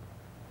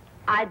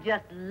 I'd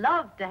just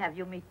love to have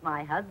you meet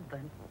my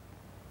husband.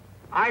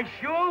 I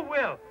sure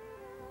will.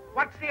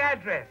 What's the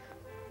address?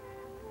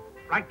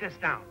 Write this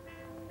down.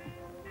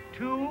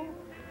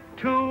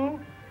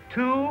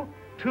 2222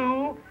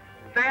 2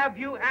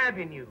 Fairview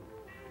Avenue.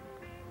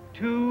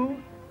 2.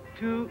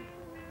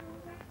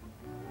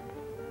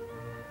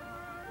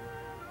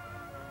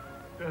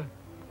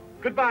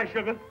 Goodbye,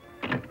 sugar.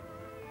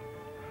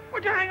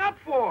 What'd you hang up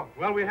for?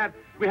 Well, we had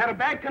a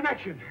bad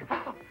connection.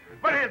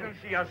 But isn't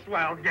she a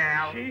swell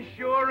gal? She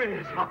sure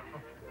is.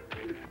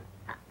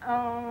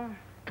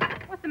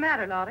 What's the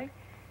matter, Lottie?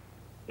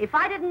 If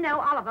I didn't know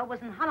Oliver was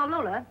in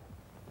Honolulu,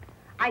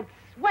 I'd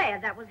swear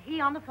that was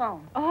he on the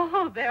phone.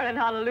 Oh, they're in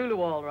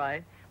Honolulu, all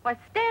right. Why,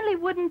 Stanley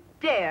wouldn't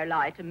dare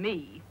lie to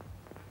me.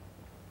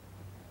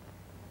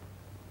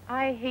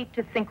 I hate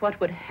to think what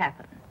would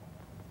happen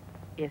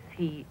if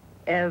he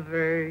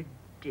ever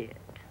did.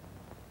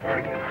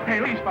 Hey,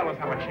 these fellas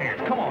have a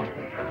chance. Come on.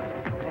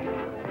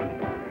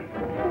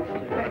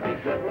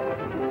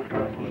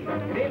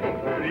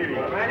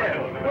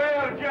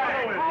 Well,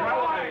 Jack. How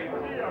are you?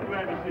 I'm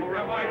glad to see you.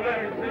 I'm glad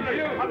to see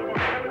you.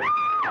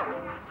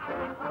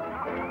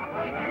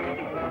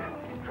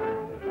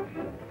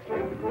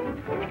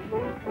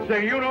 Say,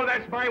 you know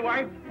that's my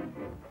wife?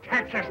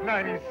 Texas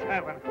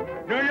 97.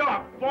 New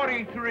York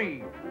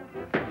 43. New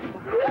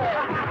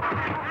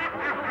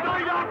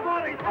York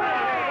 43.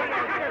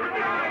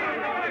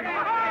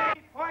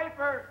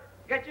 Piper,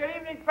 get your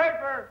evening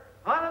paper.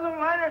 Honolulu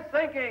liner's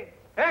sinking.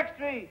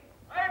 Extra.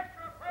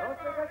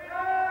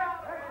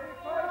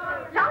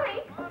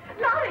 Lottie!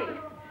 Lottie!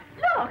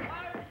 Look!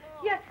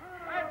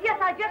 Yes,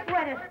 I just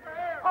read it.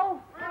 Oh,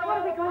 what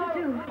are we going to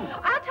do?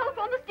 I'll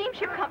telephone the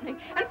steamship company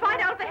and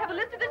find out if they have a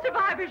list of the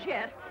survivors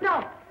yet.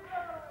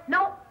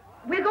 No,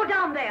 we'll go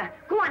down there.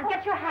 Go on,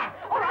 get your hat.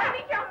 All right, I'll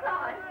meet you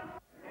outside.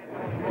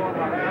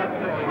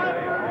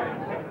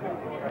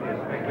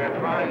 We're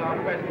trying our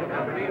best to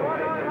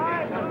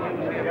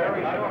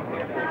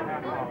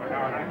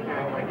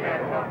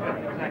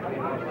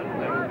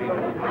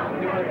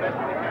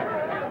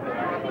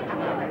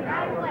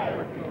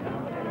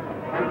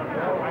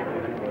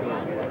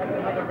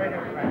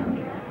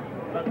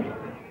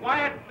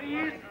Quiet,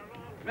 please.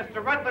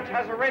 Mr. Rutledge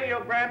has a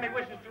radiogram he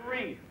wishes to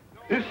read.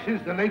 This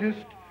is the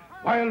latest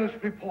wireless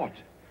report.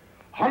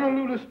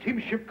 Honolulu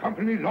Steamship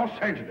Company, Los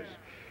Angeles.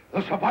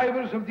 The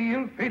survivors of the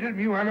ill-fated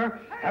Moana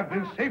have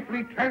been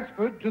safely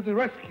transferred to the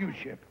rescue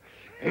ship.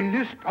 A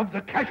list of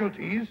the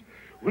casualties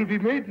will be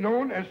made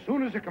known as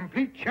soon as a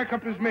complete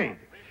checkup is made.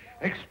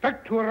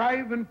 Expect to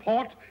arrive in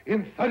port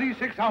in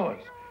 36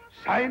 hours.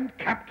 Signed,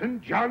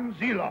 Captain John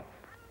Zeloff.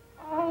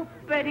 Oh,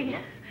 Betty,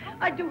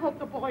 I do hope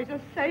the boys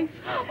are safe.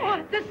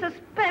 Oh, this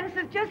suspense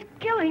is just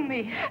killing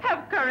me.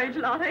 Have courage,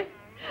 Lottie.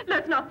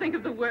 Let's not think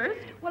of the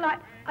worst. Well,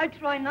 I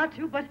try not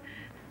to, but,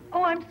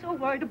 oh, I'm so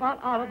worried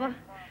about Oliver.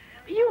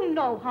 You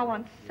know how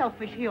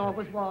unselfish he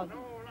always was.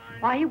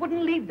 Why, he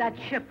wouldn't leave that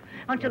ship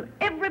until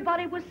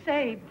everybody was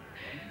saved.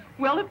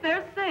 Well, if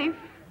they're safe,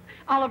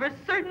 Oliver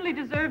certainly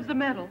deserves a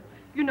medal.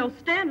 You know,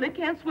 Stanley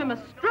can't swim a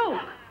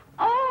stroke.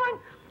 Oh,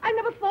 I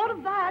never thought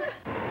of that.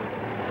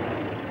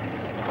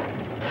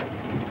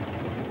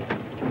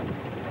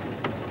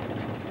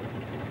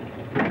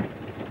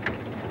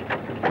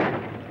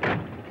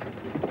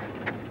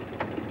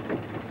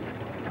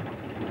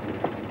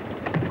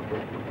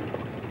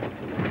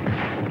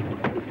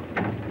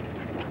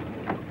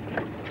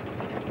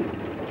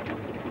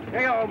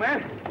 Hey, old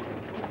man.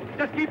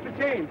 Just keep the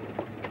change.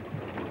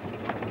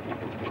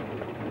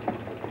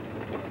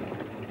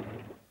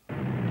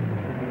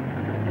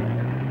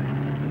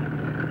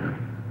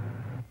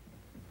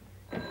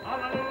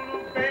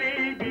 Honolulu,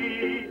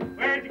 baby,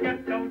 where'd you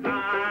get those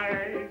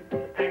eyes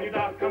and your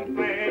dark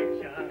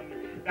complexion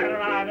that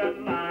are out of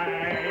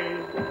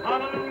line?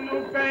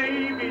 Honolulu,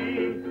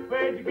 baby,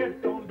 where'd you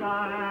get those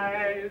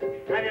eyes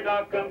and your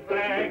dark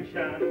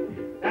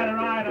complexion that are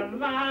out of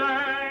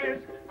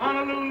line?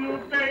 Honolulu,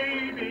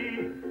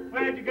 baby,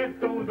 where'd you get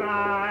those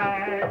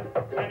eyes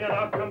and your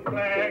dark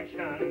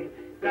complexion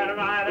that are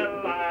out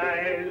of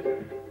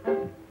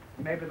line?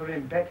 Maybe they're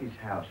in Betty's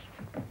house.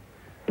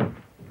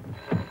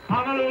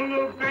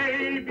 Honolulu,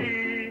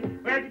 baby,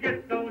 where'd you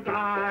get those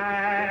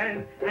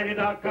eyes and your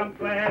dark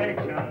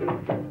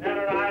complexion that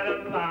are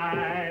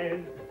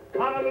idolized?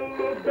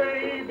 Honolulu,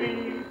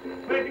 baby,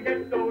 where'd you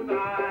get those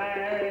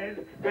eyes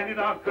and your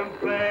dark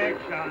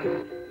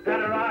complexion that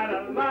are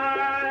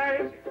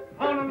idolized?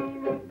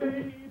 Honolulu,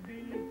 baby.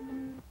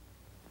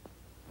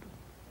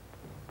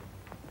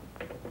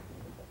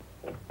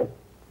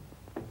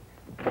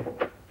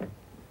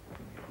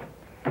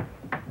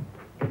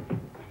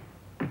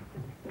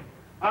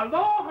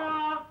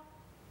 Aloha!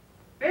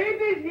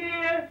 Baby's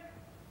here!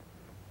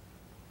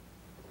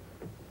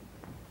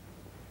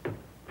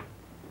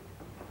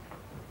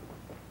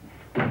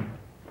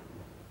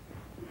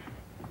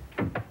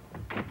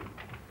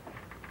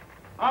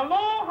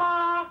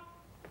 Aloha!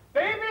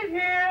 Baby's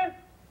here!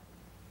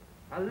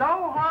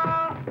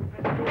 Aloha!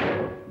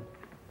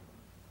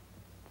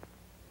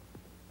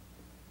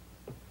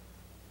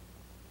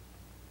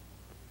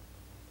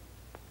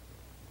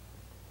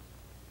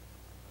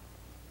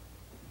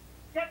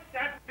 Get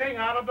that thing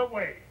out of the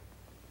way.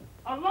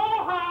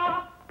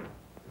 Aloha!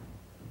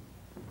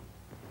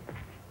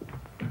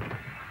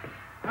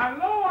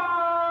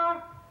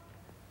 Aloha!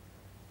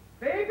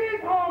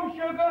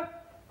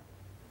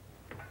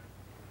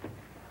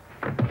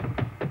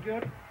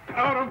 Get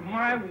out of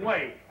my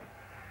way.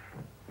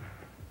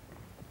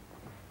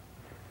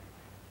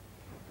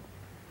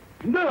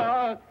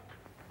 No.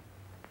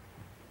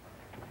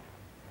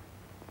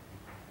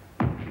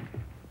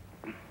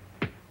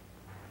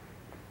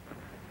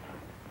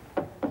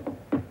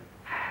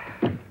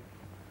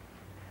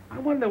 I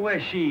wonder where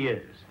she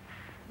is.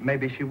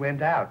 Maybe she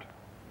went out.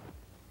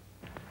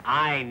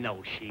 I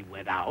know she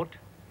went out,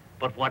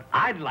 but what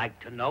I'd like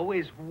to know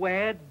is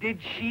where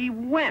did she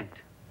went?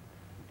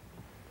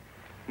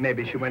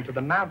 Maybe she went to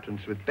the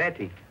mountains with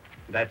Betty.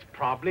 That's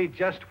probably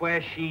just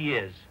where she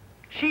is.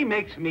 She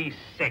makes me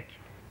sick.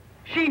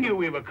 She knew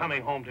we were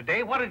coming home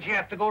today. What did she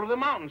have to go to the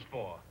mountains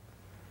for?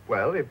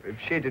 Well, if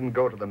she didn't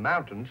go to the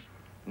mountains,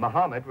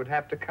 Muhammad would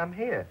have to come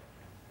here.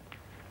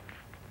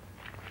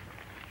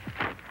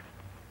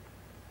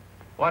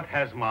 What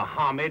has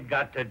Muhammad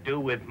got to do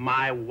with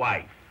my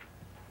wife?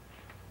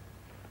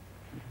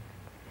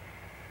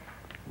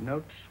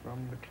 Notes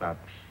from the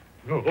clubs.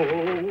 Oh.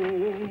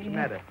 What's the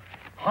matter?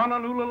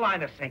 Honolulu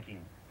liner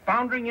sinking.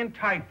 Foundering in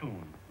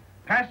typhoon.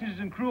 Passengers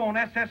and crew on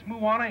SS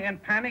Moana in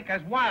panic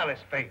as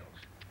wireless fails.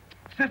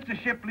 Sister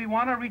ship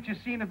Liwana reaches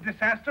scene of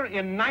disaster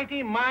in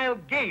 90-mile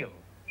gale.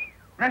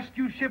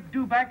 Rescue ship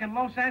due back in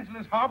Los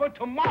Angeles Harbor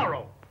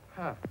tomorrow.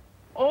 Huh.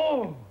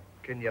 Oh!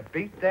 Can you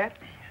beat that?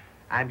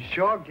 I'm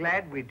sure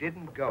glad we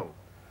didn't go.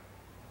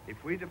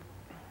 If we'd have...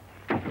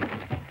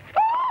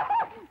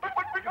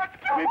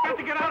 We've got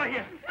to get out of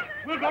here.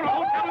 We'll go to a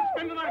hotel and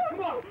spend the night.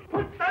 Come on.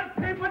 Put that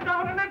paper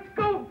down and let's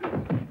go.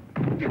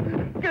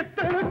 Get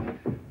there.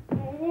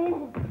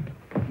 Oh.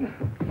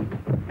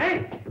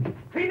 Hey,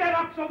 clean that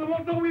up so they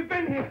won't know we've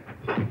been here.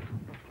 Now,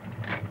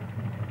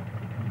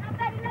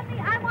 Betty,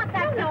 I want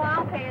that. No,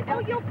 I'll pay it. Oh,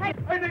 you'll pay.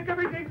 I think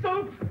everything's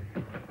so...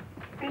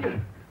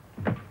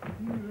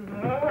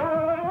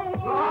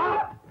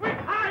 Quick,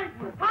 hide!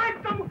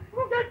 Hide some...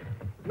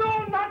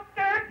 No, not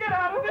there. Get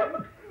out of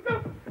there.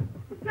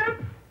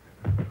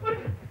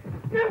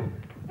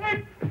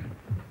 Hey,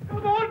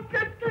 come on,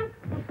 get this.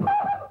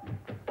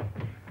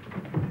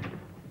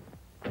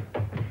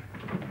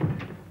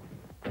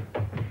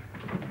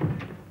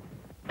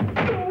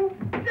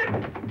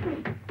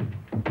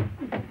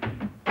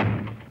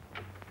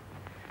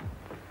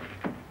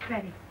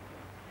 Betty,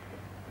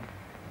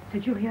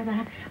 did you hear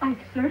that? I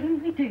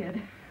certainly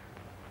did.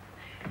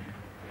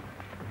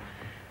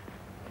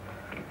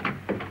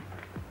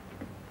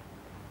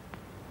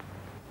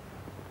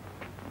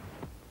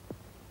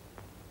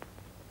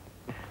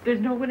 There's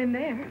no one in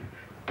there.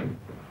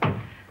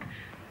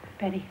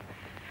 Betty,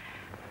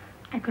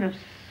 I could have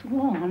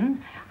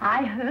sworn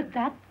I heard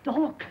that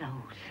door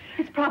close.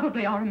 It's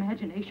probably our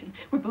imagination.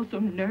 We're both so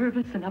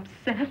nervous and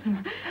upset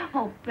and...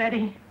 Oh,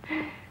 Betty,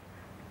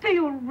 do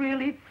you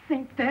really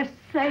think they're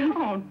safe?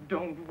 Oh,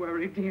 don't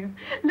worry, dear.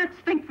 Let's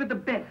think for the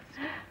best.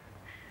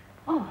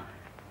 Oh,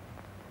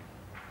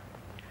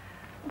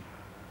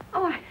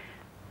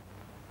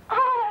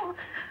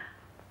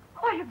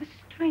 I have the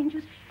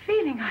strangest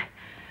feeling.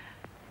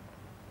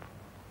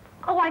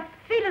 I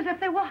feel as if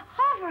they were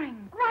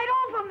hovering right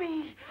over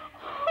me.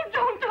 Oh,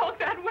 don't talk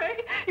that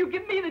way. You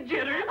give me the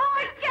jitters. Oh,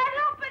 I can't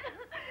help it.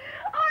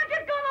 Oh, I'm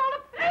just going all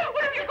of...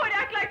 Well, if you're going to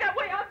act like that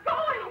way, I'm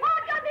going. Oh,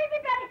 don't leave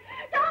me, Betty.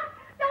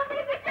 Don't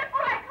leave me just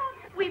for a...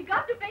 We've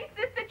got to face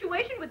this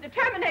situation with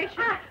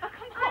determination. Come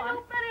I on.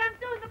 know, Betty. I'm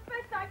doing the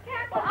best I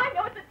can. Well, I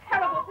know it's a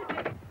terrible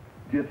position.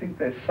 Do you think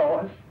they saw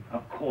us?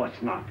 Of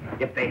course not.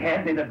 If they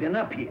had, they'd have been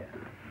up here.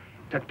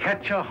 To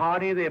catch a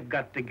Hardy, they've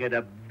got to get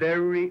up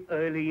very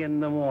early in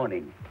the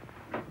morning.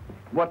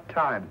 What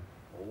time?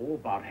 Oh,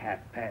 about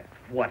 1:30.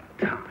 What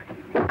time?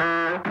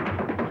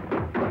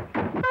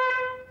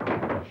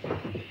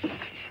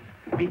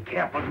 Be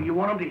careful. Do you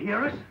want them to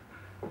hear us?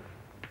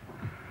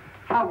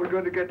 How are we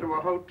going to get to a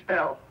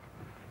hotel?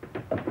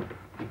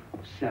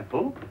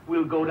 Simple.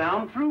 We'll go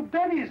down through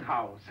Betty's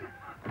house.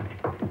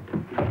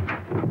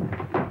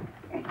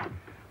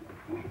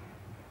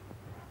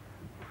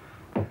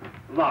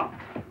 Locked.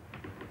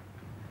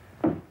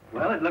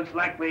 Well, it looks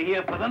like we're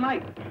here for the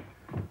night.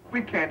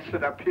 We can't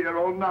sit up here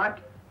all night.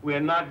 We're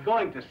not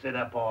going to sit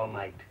up all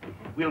night.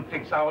 We'll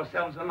fix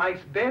ourselves a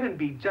nice bed and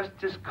be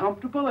just as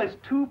comfortable as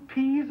two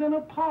peas in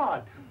a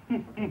pod.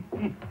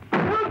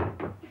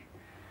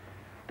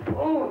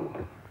 Oh.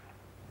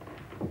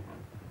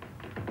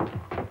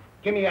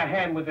 Give me a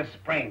hand with the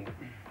spring.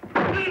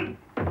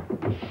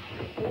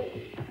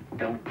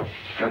 Don't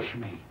shush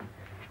me.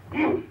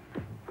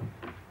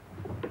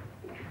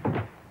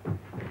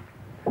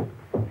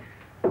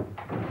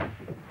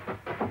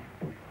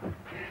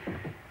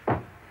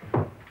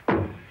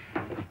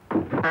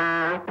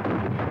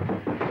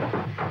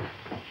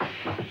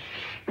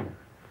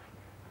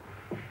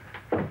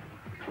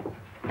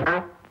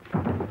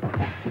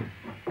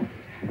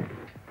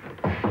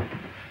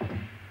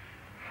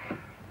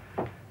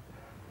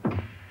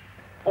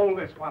 Hold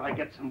this while I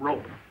get some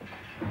rope.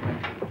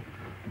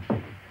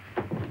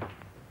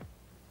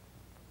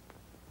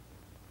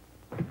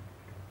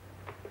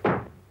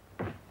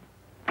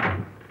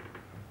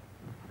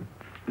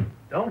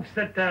 Don't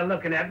sit there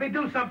looking at me.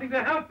 Do something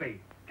to help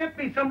me. Get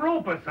me some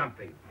rope or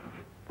something.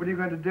 What are you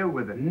going to do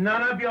with it?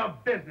 None of your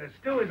business.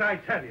 Do as I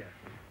tell you.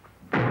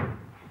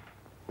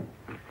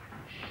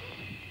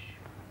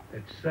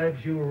 It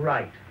serves you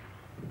right.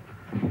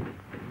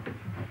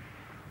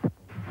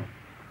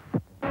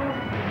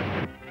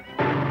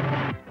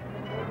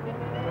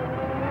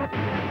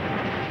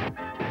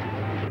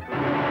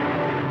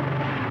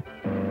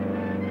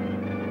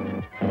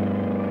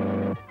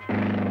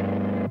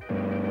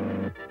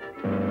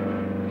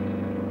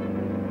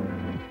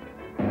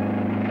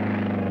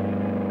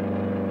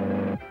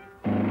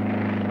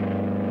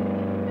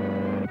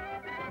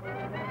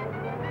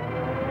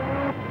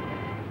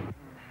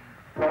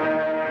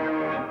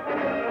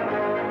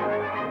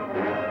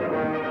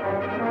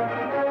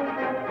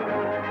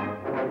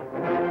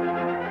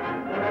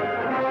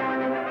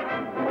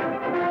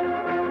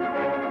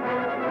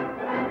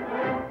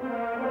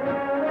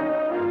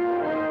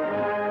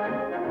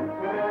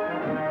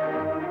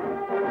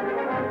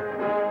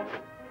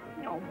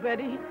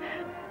 Betty.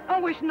 I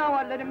wish now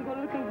I'd let him go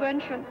to the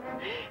convention.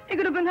 He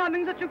could have been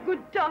having such a good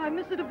time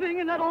instead of being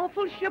in that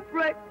awful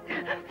shipwreck.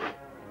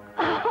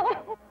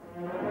 Oh.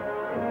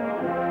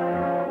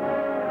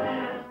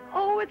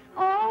 Oh, it's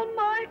all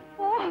my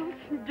fault.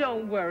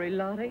 Don't worry,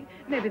 Lottie.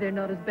 Maybe they're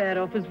not as bad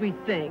off as we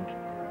think.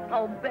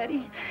 Oh,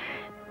 Betty,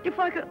 if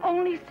I could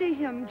only see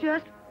him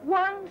just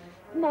once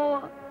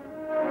more.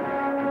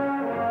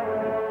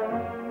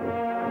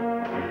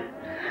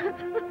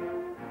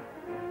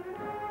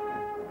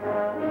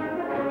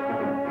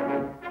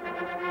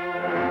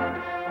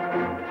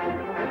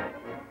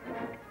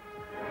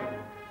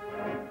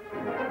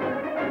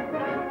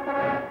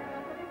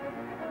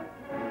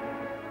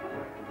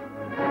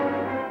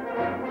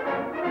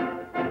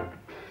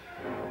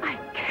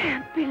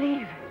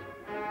 Believe it.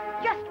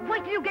 Just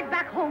wait till you get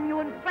back home, you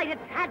inflated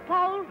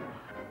tadpole.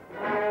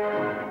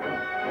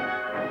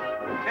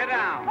 Sit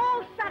down.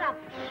 Oh, shut up,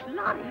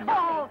 Lottie.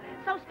 Oh,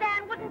 so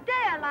Stan wouldn't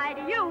dare lie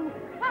to you.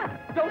 Huh?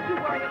 Don't you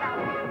worry about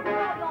it. It's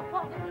all your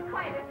fault. Be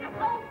quiet, is it?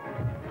 Oh.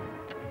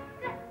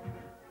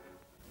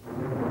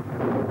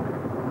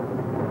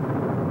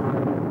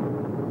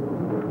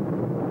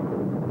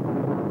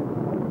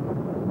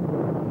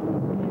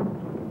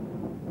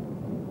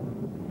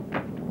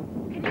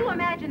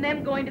 Imagine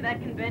them going to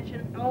that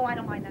convention. Oh, I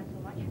don't mind that so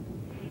much.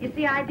 It's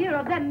the idea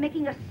of them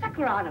making a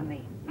sucker out of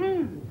me.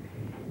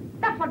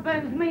 That's what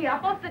burns me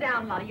up. Oh, sit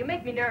down, Lottie. You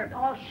make me nervous.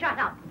 Oh, shut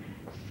up.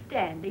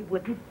 Stanley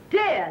wouldn't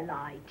dare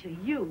lie to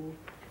you.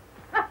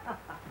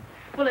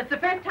 Well, it's the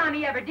first time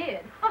he ever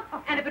did.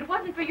 And if it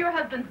wasn't for your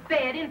husband's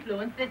bad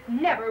influence, this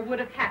never would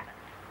have happened.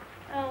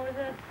 Oh, is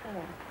that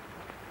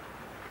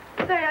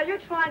so? Say, are you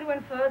trying to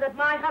infer that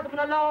my husband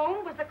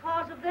alone was the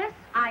cause of this?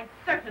 I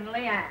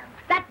certainly am.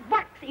 That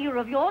wax ear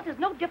of yours is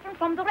no different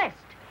from the rest.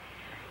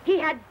 He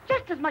had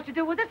just as much to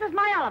do with this as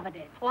my Oliver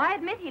did. Oh, I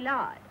admit he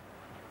lied.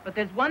 But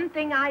there's one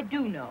thing I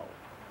do know.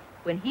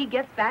 When he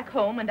gets back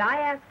home and I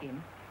ask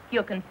him,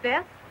 he'll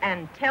confess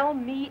and tell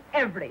me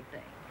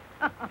everything.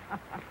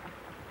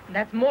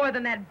 That's more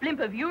than that blimp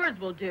of yours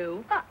will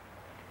do.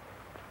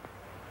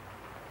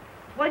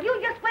 Well, you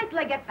just wait till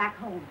I get back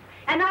home.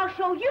 And I'll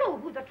show you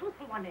who the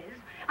truthful one is.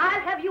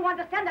 I'll have you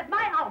understand that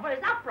my Oliver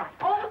is upright.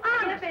 Oh,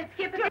 honest.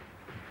 Skip it.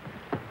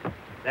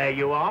 There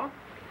you are,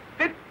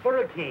 fit for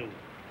a king.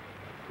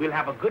 We'll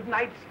have a good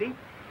night's sleep,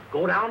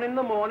 go down in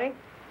the morning,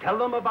 tell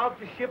them about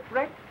the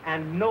shipwreck,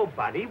 and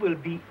nobody will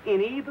be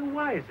any the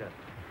wiser.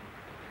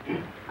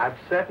 I've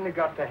certainly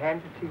got to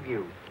hand it to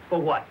you. For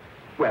what?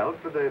 Well,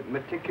 for the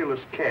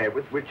meticulous care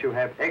with which you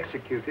have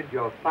executed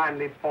your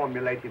finely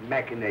formulated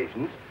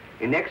machinations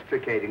in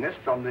extricating us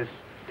from this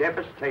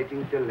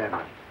devastating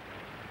dilemma.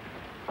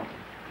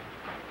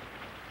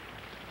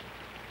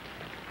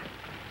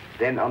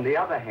 Then, on the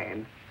other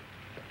hand...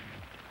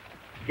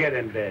 Get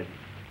in bed.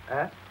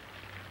 Huh?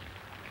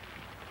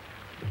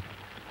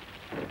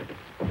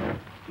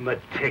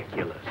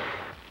 Meticulous.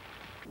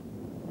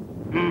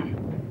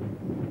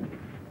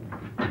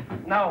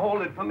 Now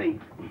hold it for me.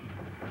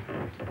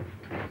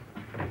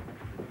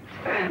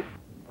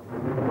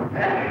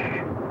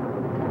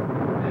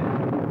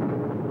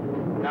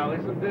 Now,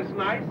 isn't this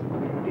nice?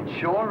 It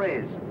sure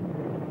is.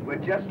 We're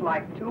just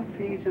like two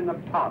peas in a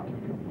pot.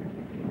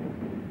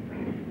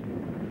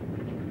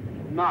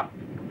 Not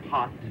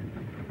hot.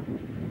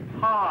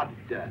 Hard.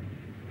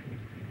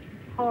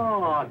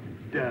 Hard.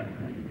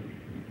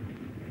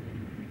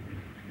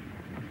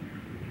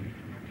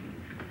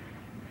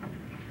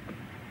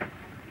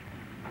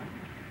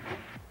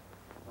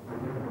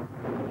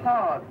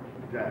 Hard.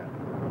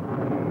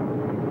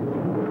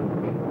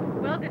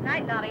 Well, good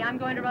night, Lottie. I'm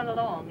going to run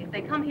along. If they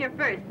come here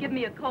first, give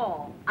me a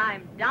call.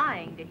 I'm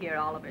dying to hear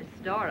Oliver's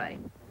story.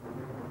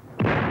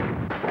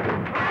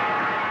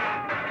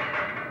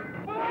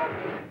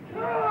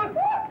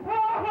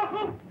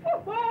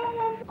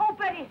 Oh,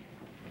 Betty,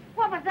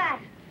 what was that?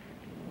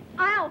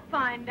 I'll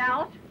find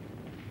out.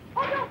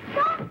 Oh, no,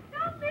 stop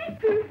me!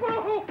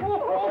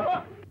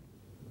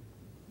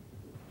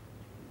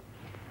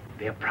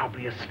 They're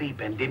probably asleep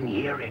and didn't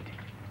hear it.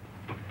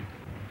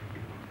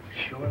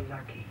 Sure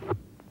lucky.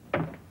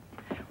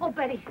 Oh,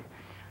 Betty,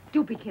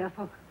 do be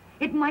careful.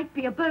 It might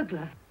be a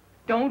burglar.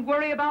 Don't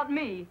worry about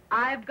me.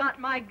 I've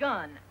got my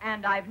gun,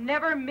 and I've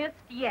never missed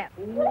yet.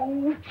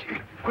 Oh,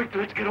 quick,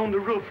 let's get on the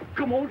roof.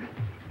 Come on.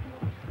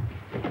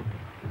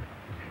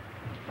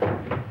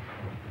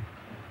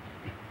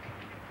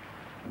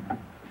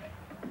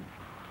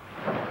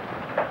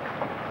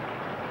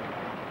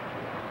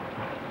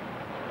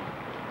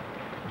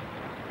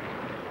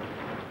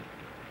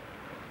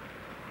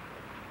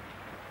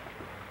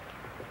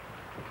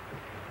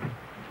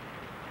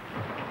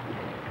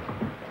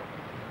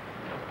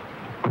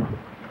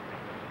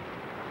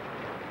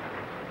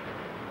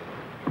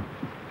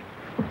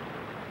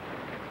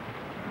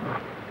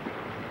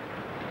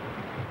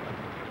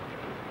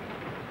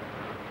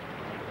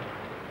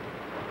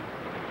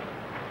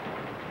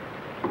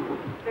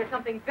 There's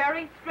something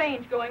very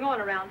strange going on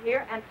around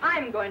here, and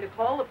I'm going to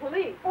call the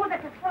police. Oh,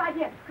 that's a good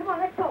idea. Come on,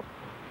 let's go.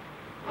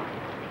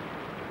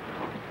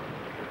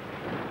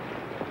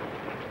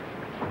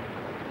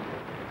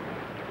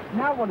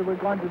 Now what are we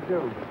going to do?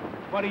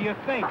 What do you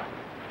think?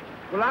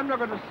 Well, I'm not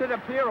going to sit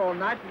up here all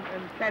night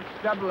and catch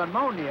double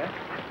ammonia.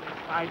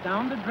 Tie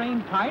down the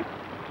drain pipe,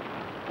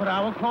 put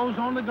our clothes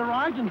on the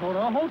garage, and go to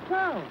a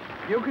hotel.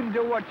 You can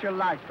do what you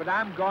like, but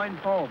I'm going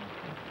home.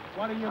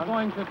 What are you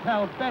going to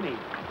tell Betty?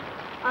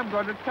 I'm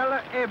going to tell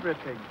her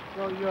everything.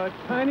 So you're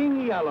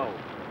turning yellow.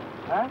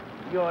 Huh?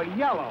 You're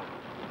yellow.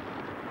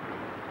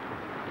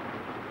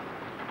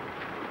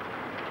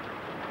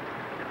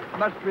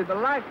 Must be the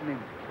lightning.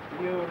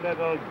 You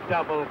little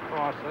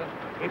double-crosser.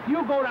 If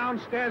you go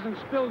downstairs and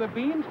spill the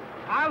beans,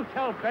 I'll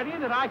tell Betty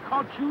that I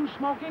caught you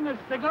smoking a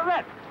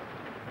cigarette.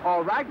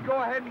 All right,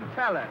 go ahead and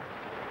tell her.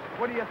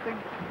 What do you think?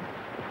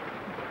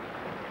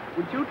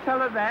 Would you tell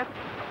her that?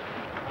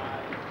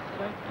 I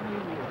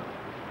certainly would.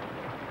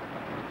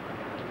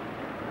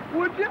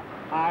 Would you?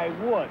 I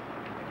would.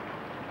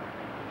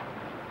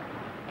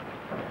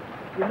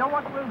 You know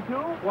what we'll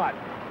do? What?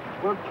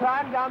 We'll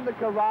climb down the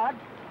garage,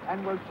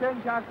 and we'll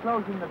change our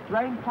clothes in the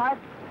drain pipe.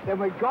 Then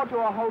we'll go to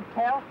a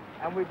hotel,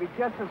 and we'll be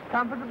just as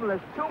comfortable as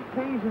 2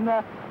 peas in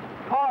a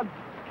pod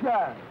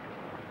jar.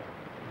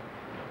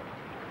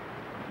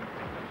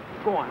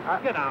 Go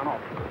on, get on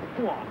off.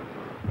 Go on.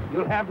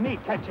 You'll have me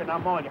catching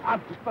ammonia. I'll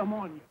just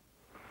ammonia.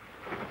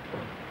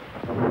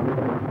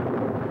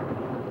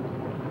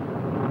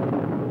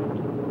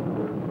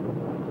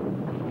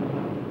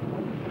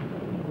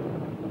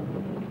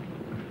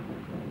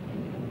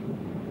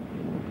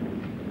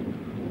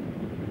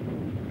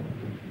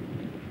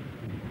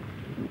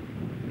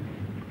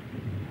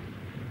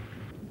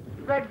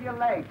 Spread your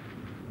legs.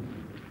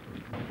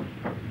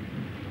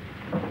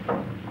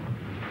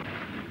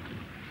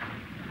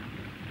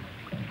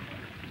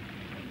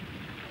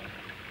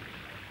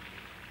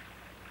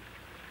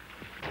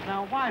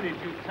 Now, why did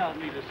you tell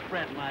me to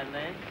spread my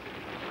legs?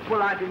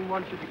 Well, I didn't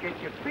want you to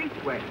get your feet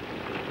wet.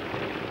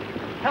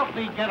 Help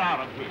me get out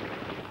of here.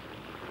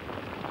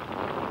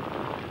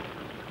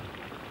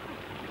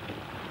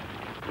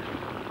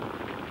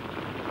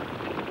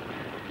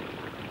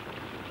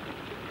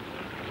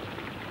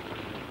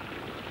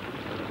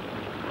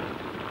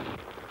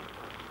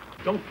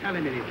 Don't tell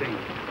him anything.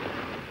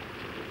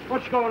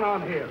 What's going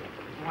on here?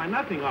 Why,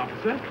 nothing,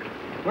 officer.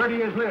 Where do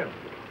you live?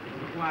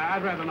 Why,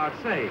 I'd rather not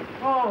say.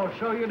 Oh,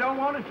 so you don't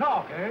want to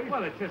talk, eh?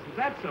 Well, it isn't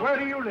that so. Where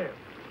do you live?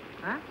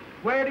 Huh?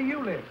 Where do you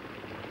live?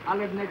 I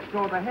live next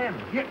door to him.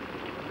 Yeah.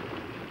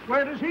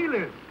 Where does he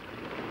live?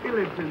 He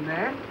lives in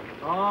there.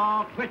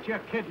 Oh, quit your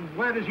kidding.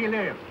 Where does he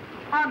live?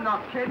 I'm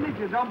not kidding. If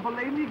you don't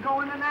believe me,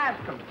 go in and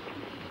ask him.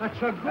 That's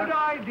a good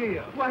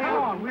idea. Well,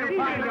 come on, we'll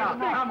find out.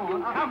 Come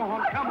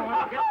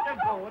on. Get them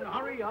going.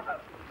 Hurry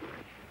up.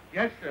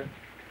 Yes, sir.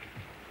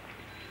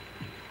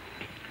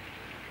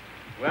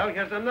 Well,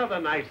 here's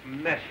another nice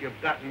mess you've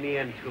gotten me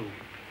into.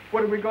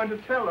 What are we going to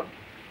tell him?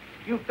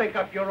 You think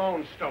up your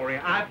own story.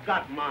 I've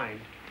got mine.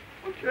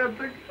 What you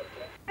think?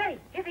 Hey,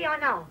 here they are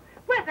now.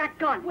 Where's that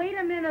gun? Wait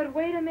a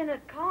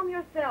minute. Calm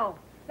yourself.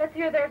 Let's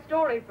hear their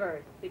story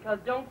first, because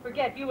don't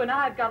forget, you and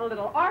I've got a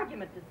little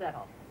argument to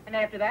settle. And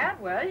after that,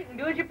 well, you can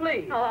do as you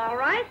please. All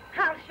right,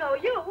 I'll show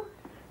you.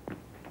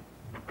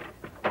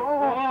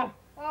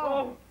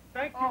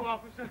 Thank you,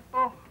 officer.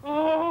 Oh,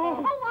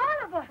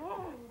 Oliver,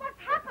 what's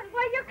happened?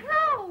 Where are your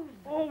clothes?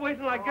 Oh, wait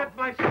till I get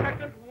my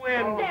second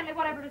wind. Stanley,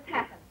 whatever has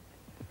happened.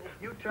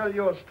 You tell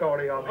your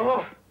story,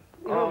 Oliver.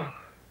 On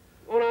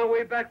our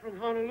way back from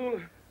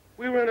Honolulu,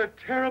 we were in a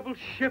terrible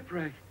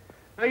shipwreck.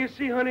 Now, you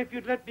see, honey, if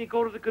you'd let me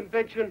go to the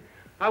convention,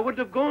 I wouldn't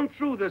have gone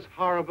through this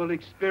horrible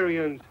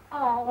experience.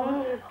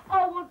 Oh,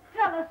 well,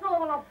 tell us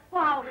all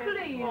about it.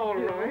 Please. All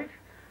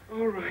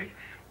right.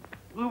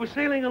 We were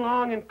sailing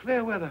along in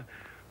clear weather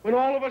when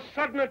all of a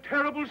sudden a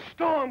terrible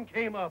storm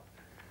came up.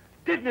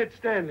 Didn't it,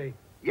 Stanley?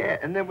 Yeah,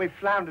 and then we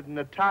floundered in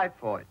a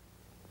typhoid.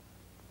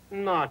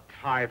 Not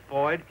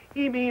typhoid.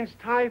 He means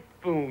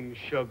typhoon,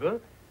 sugar.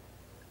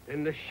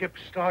 Then the ship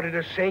started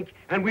to sink,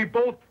 and we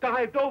both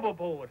dived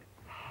overboard.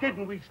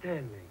 Didn't we,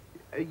 Stanley?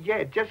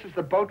 Yeah, just as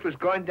the boat was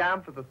going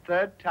down for the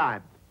 3rd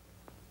time.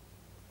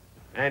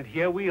 And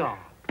here we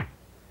are.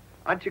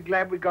 Aren't you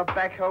glad we got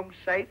back home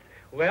safe?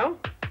 Well,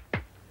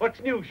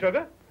 what's new,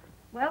 sugar?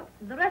 Well,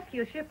 the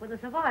rescue ship with the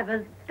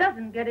survivors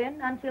doesn't get in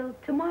until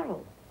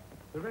tomorrow.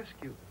 The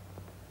rescue.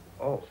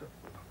 Oh,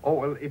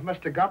 well, it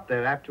must have got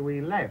there after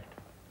we left.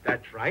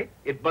 That's right.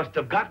 It must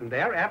have gotten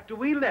there after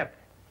we left.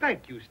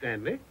 Thank you,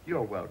 Stanley.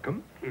 You're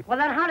welcome. Well,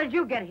 then how did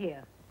you get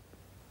here?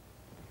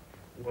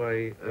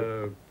 Why,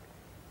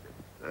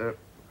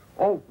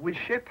 We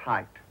ship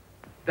hiked.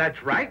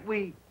 that's right.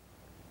 We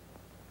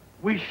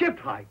ship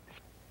hiked.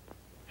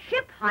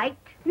 Ship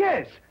hiked?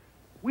 Yes,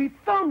 we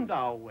thumbed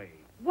our way.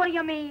 What do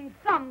you mean,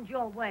 thumbed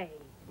your way?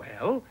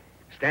 Well,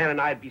 Stan and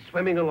I'd be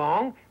swimming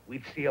along.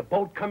 We'd see a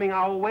boat coming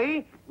our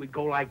way. We'd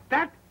go like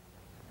that,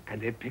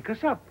 and they'd pick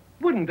us up.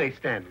 Wouldn't they,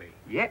 Stanley?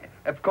 Yeah,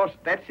 of course,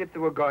 that's if they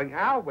were going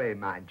our way,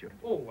 mind you.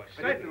 Oh,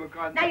 But if they were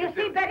going... Now, you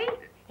see, Betty,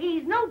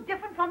 he's no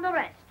different from the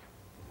rest.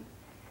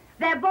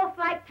 They're both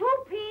like two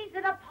peas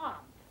in a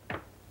pod.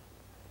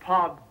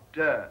 Pod.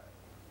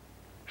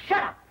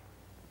 Shut up.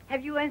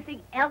 Have you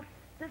anything else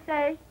to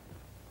say?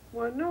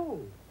 Why, no.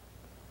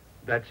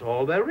 That's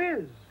all there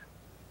is.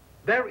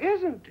 There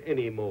isn't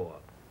any more.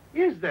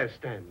 Is there,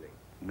 Stanley?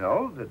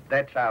 No,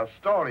 that's our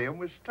story, and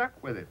we're stuck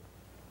with it.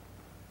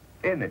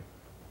 Isn't it?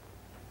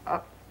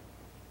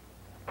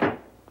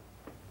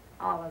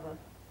 Oliver.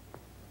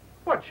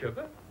 What,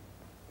 sugar?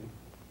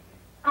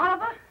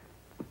 Oliver,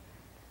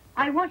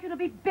 I want you to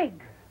be big.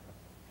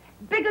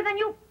 Bigger than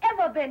you've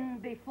ever been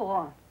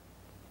before.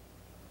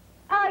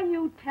 Are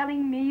you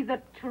telling me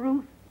the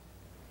truth?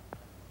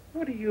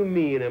 What do you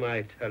mean, am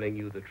I telling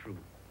you the truth?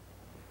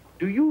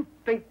 Do you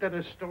think that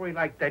a story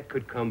like that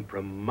could come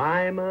from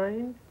my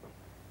mind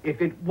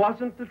if it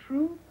wasn't the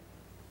truth?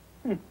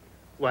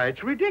 Why,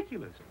 it's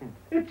ridiculous.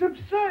 It's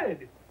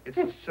absurd. It's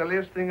the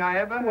silliest thing I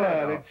ever heard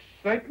Well, of. it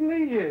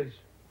certainly is.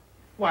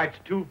 Why, it's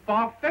too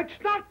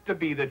far-fetched not to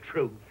be the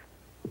truth.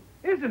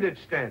 Isn't it,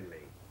 Stanley?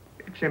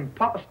 It's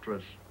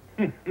imposterous.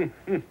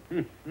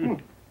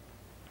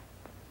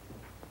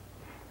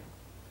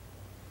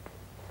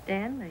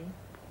 Stanley.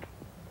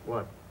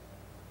 What?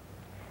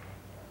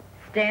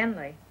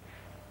 Stanley.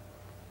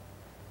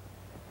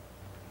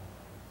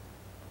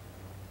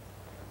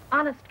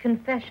 Honest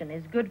confession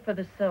is good for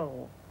the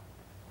soul.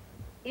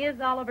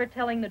 Is Oliver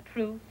telling the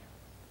truth?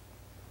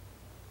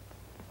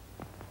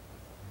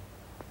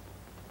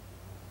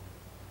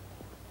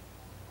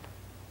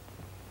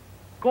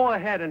 Go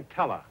ahead and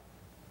tell her.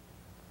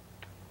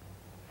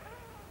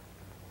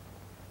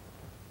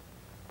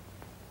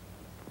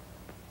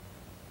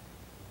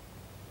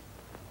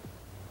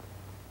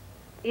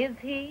 Is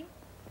he?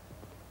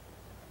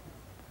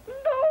 No,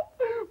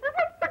 we went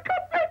to the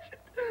convention.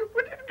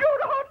 We didn't go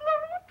to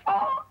Honolulu at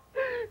all.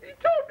 He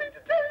told me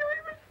to tell you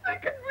he was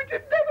sinking. We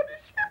didn't have any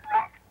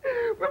shipwreck.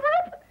 We were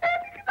up and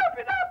heading up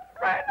and up,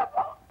 right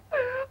up.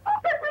 I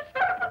think we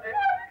set up in the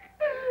attic.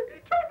 He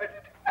told me to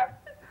do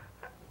everything.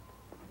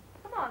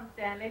 Come on,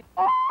 Stanley.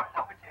 Oh,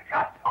 no, but you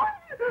got to. Oh,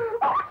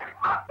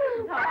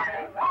 you got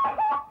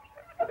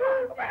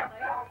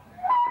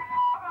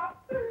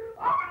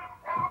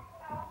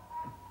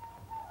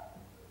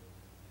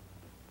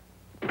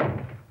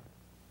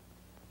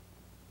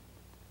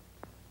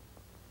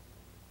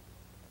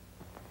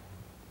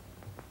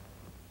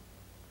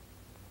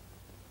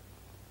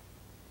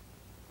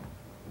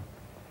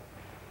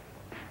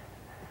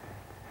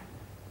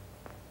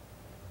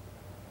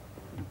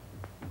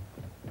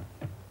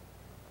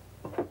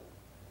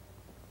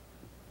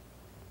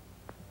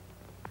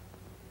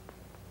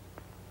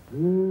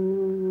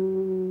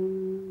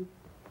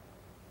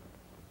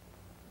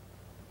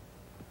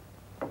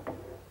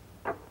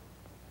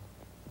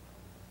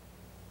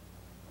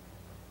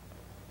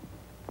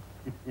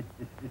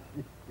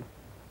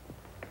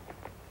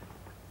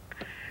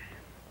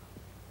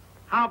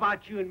How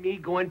about you and me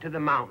going to the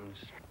mountains?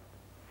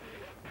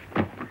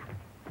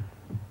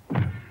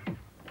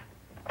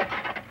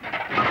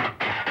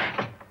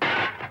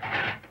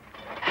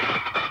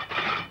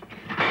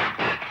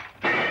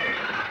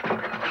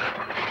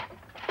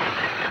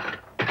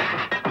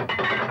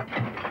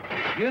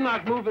 You're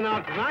not moving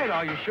out tonight,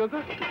 are you,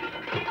 sugar?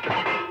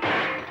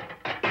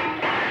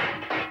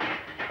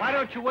 Why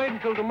don't you wait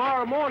until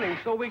tomorrow morning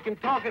so we can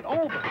talk it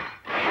over?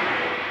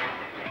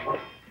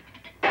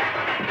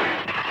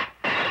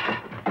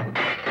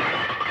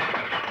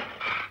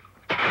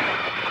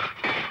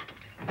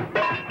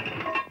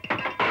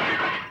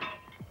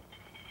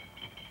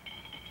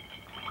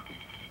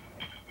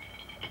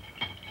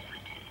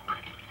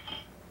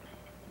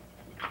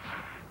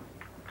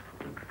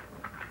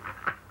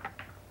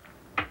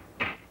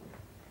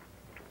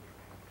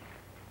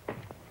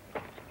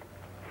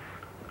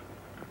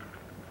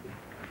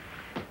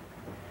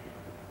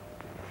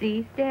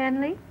 See,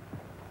 Stanley?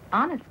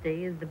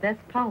 Honesty is the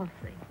best policy.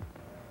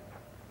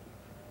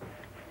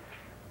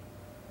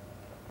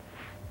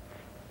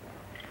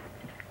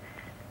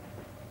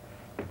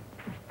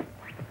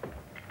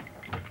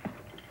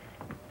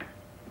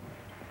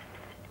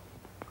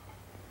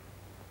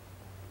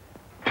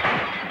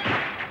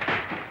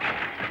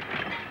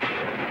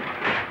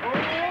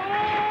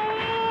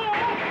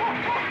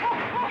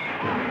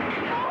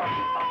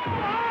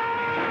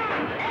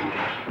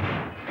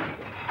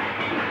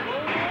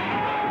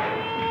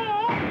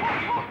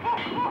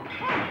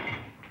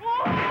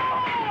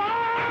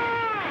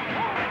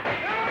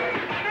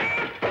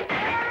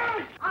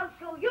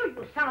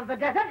 son of the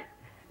desert.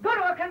 Go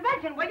to a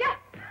convention, will you?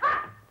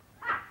 Ha!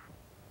 Ha!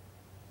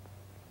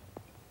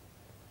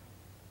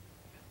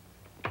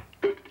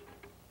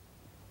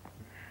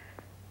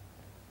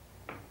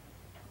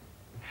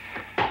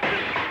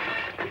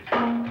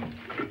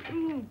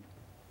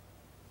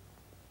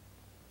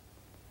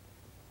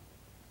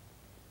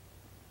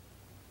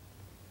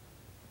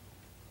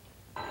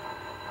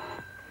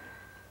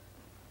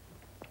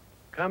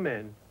 Come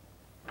in.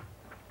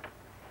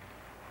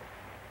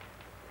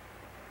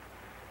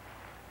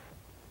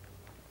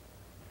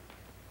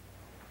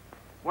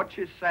 What'd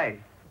she say?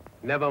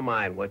 Never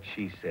mind what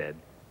she said.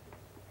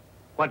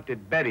 What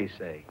did Betty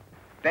say?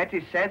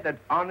 Betty said that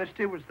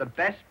honesty was the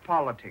best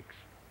politics.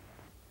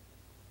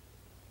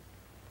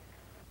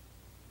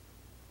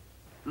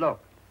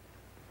 Look.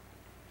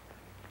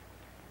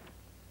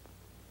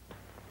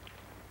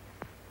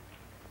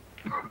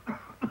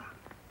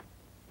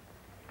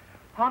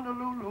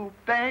 Honolulu,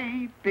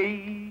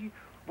 baby,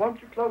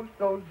 won't you close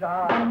those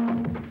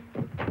eyes?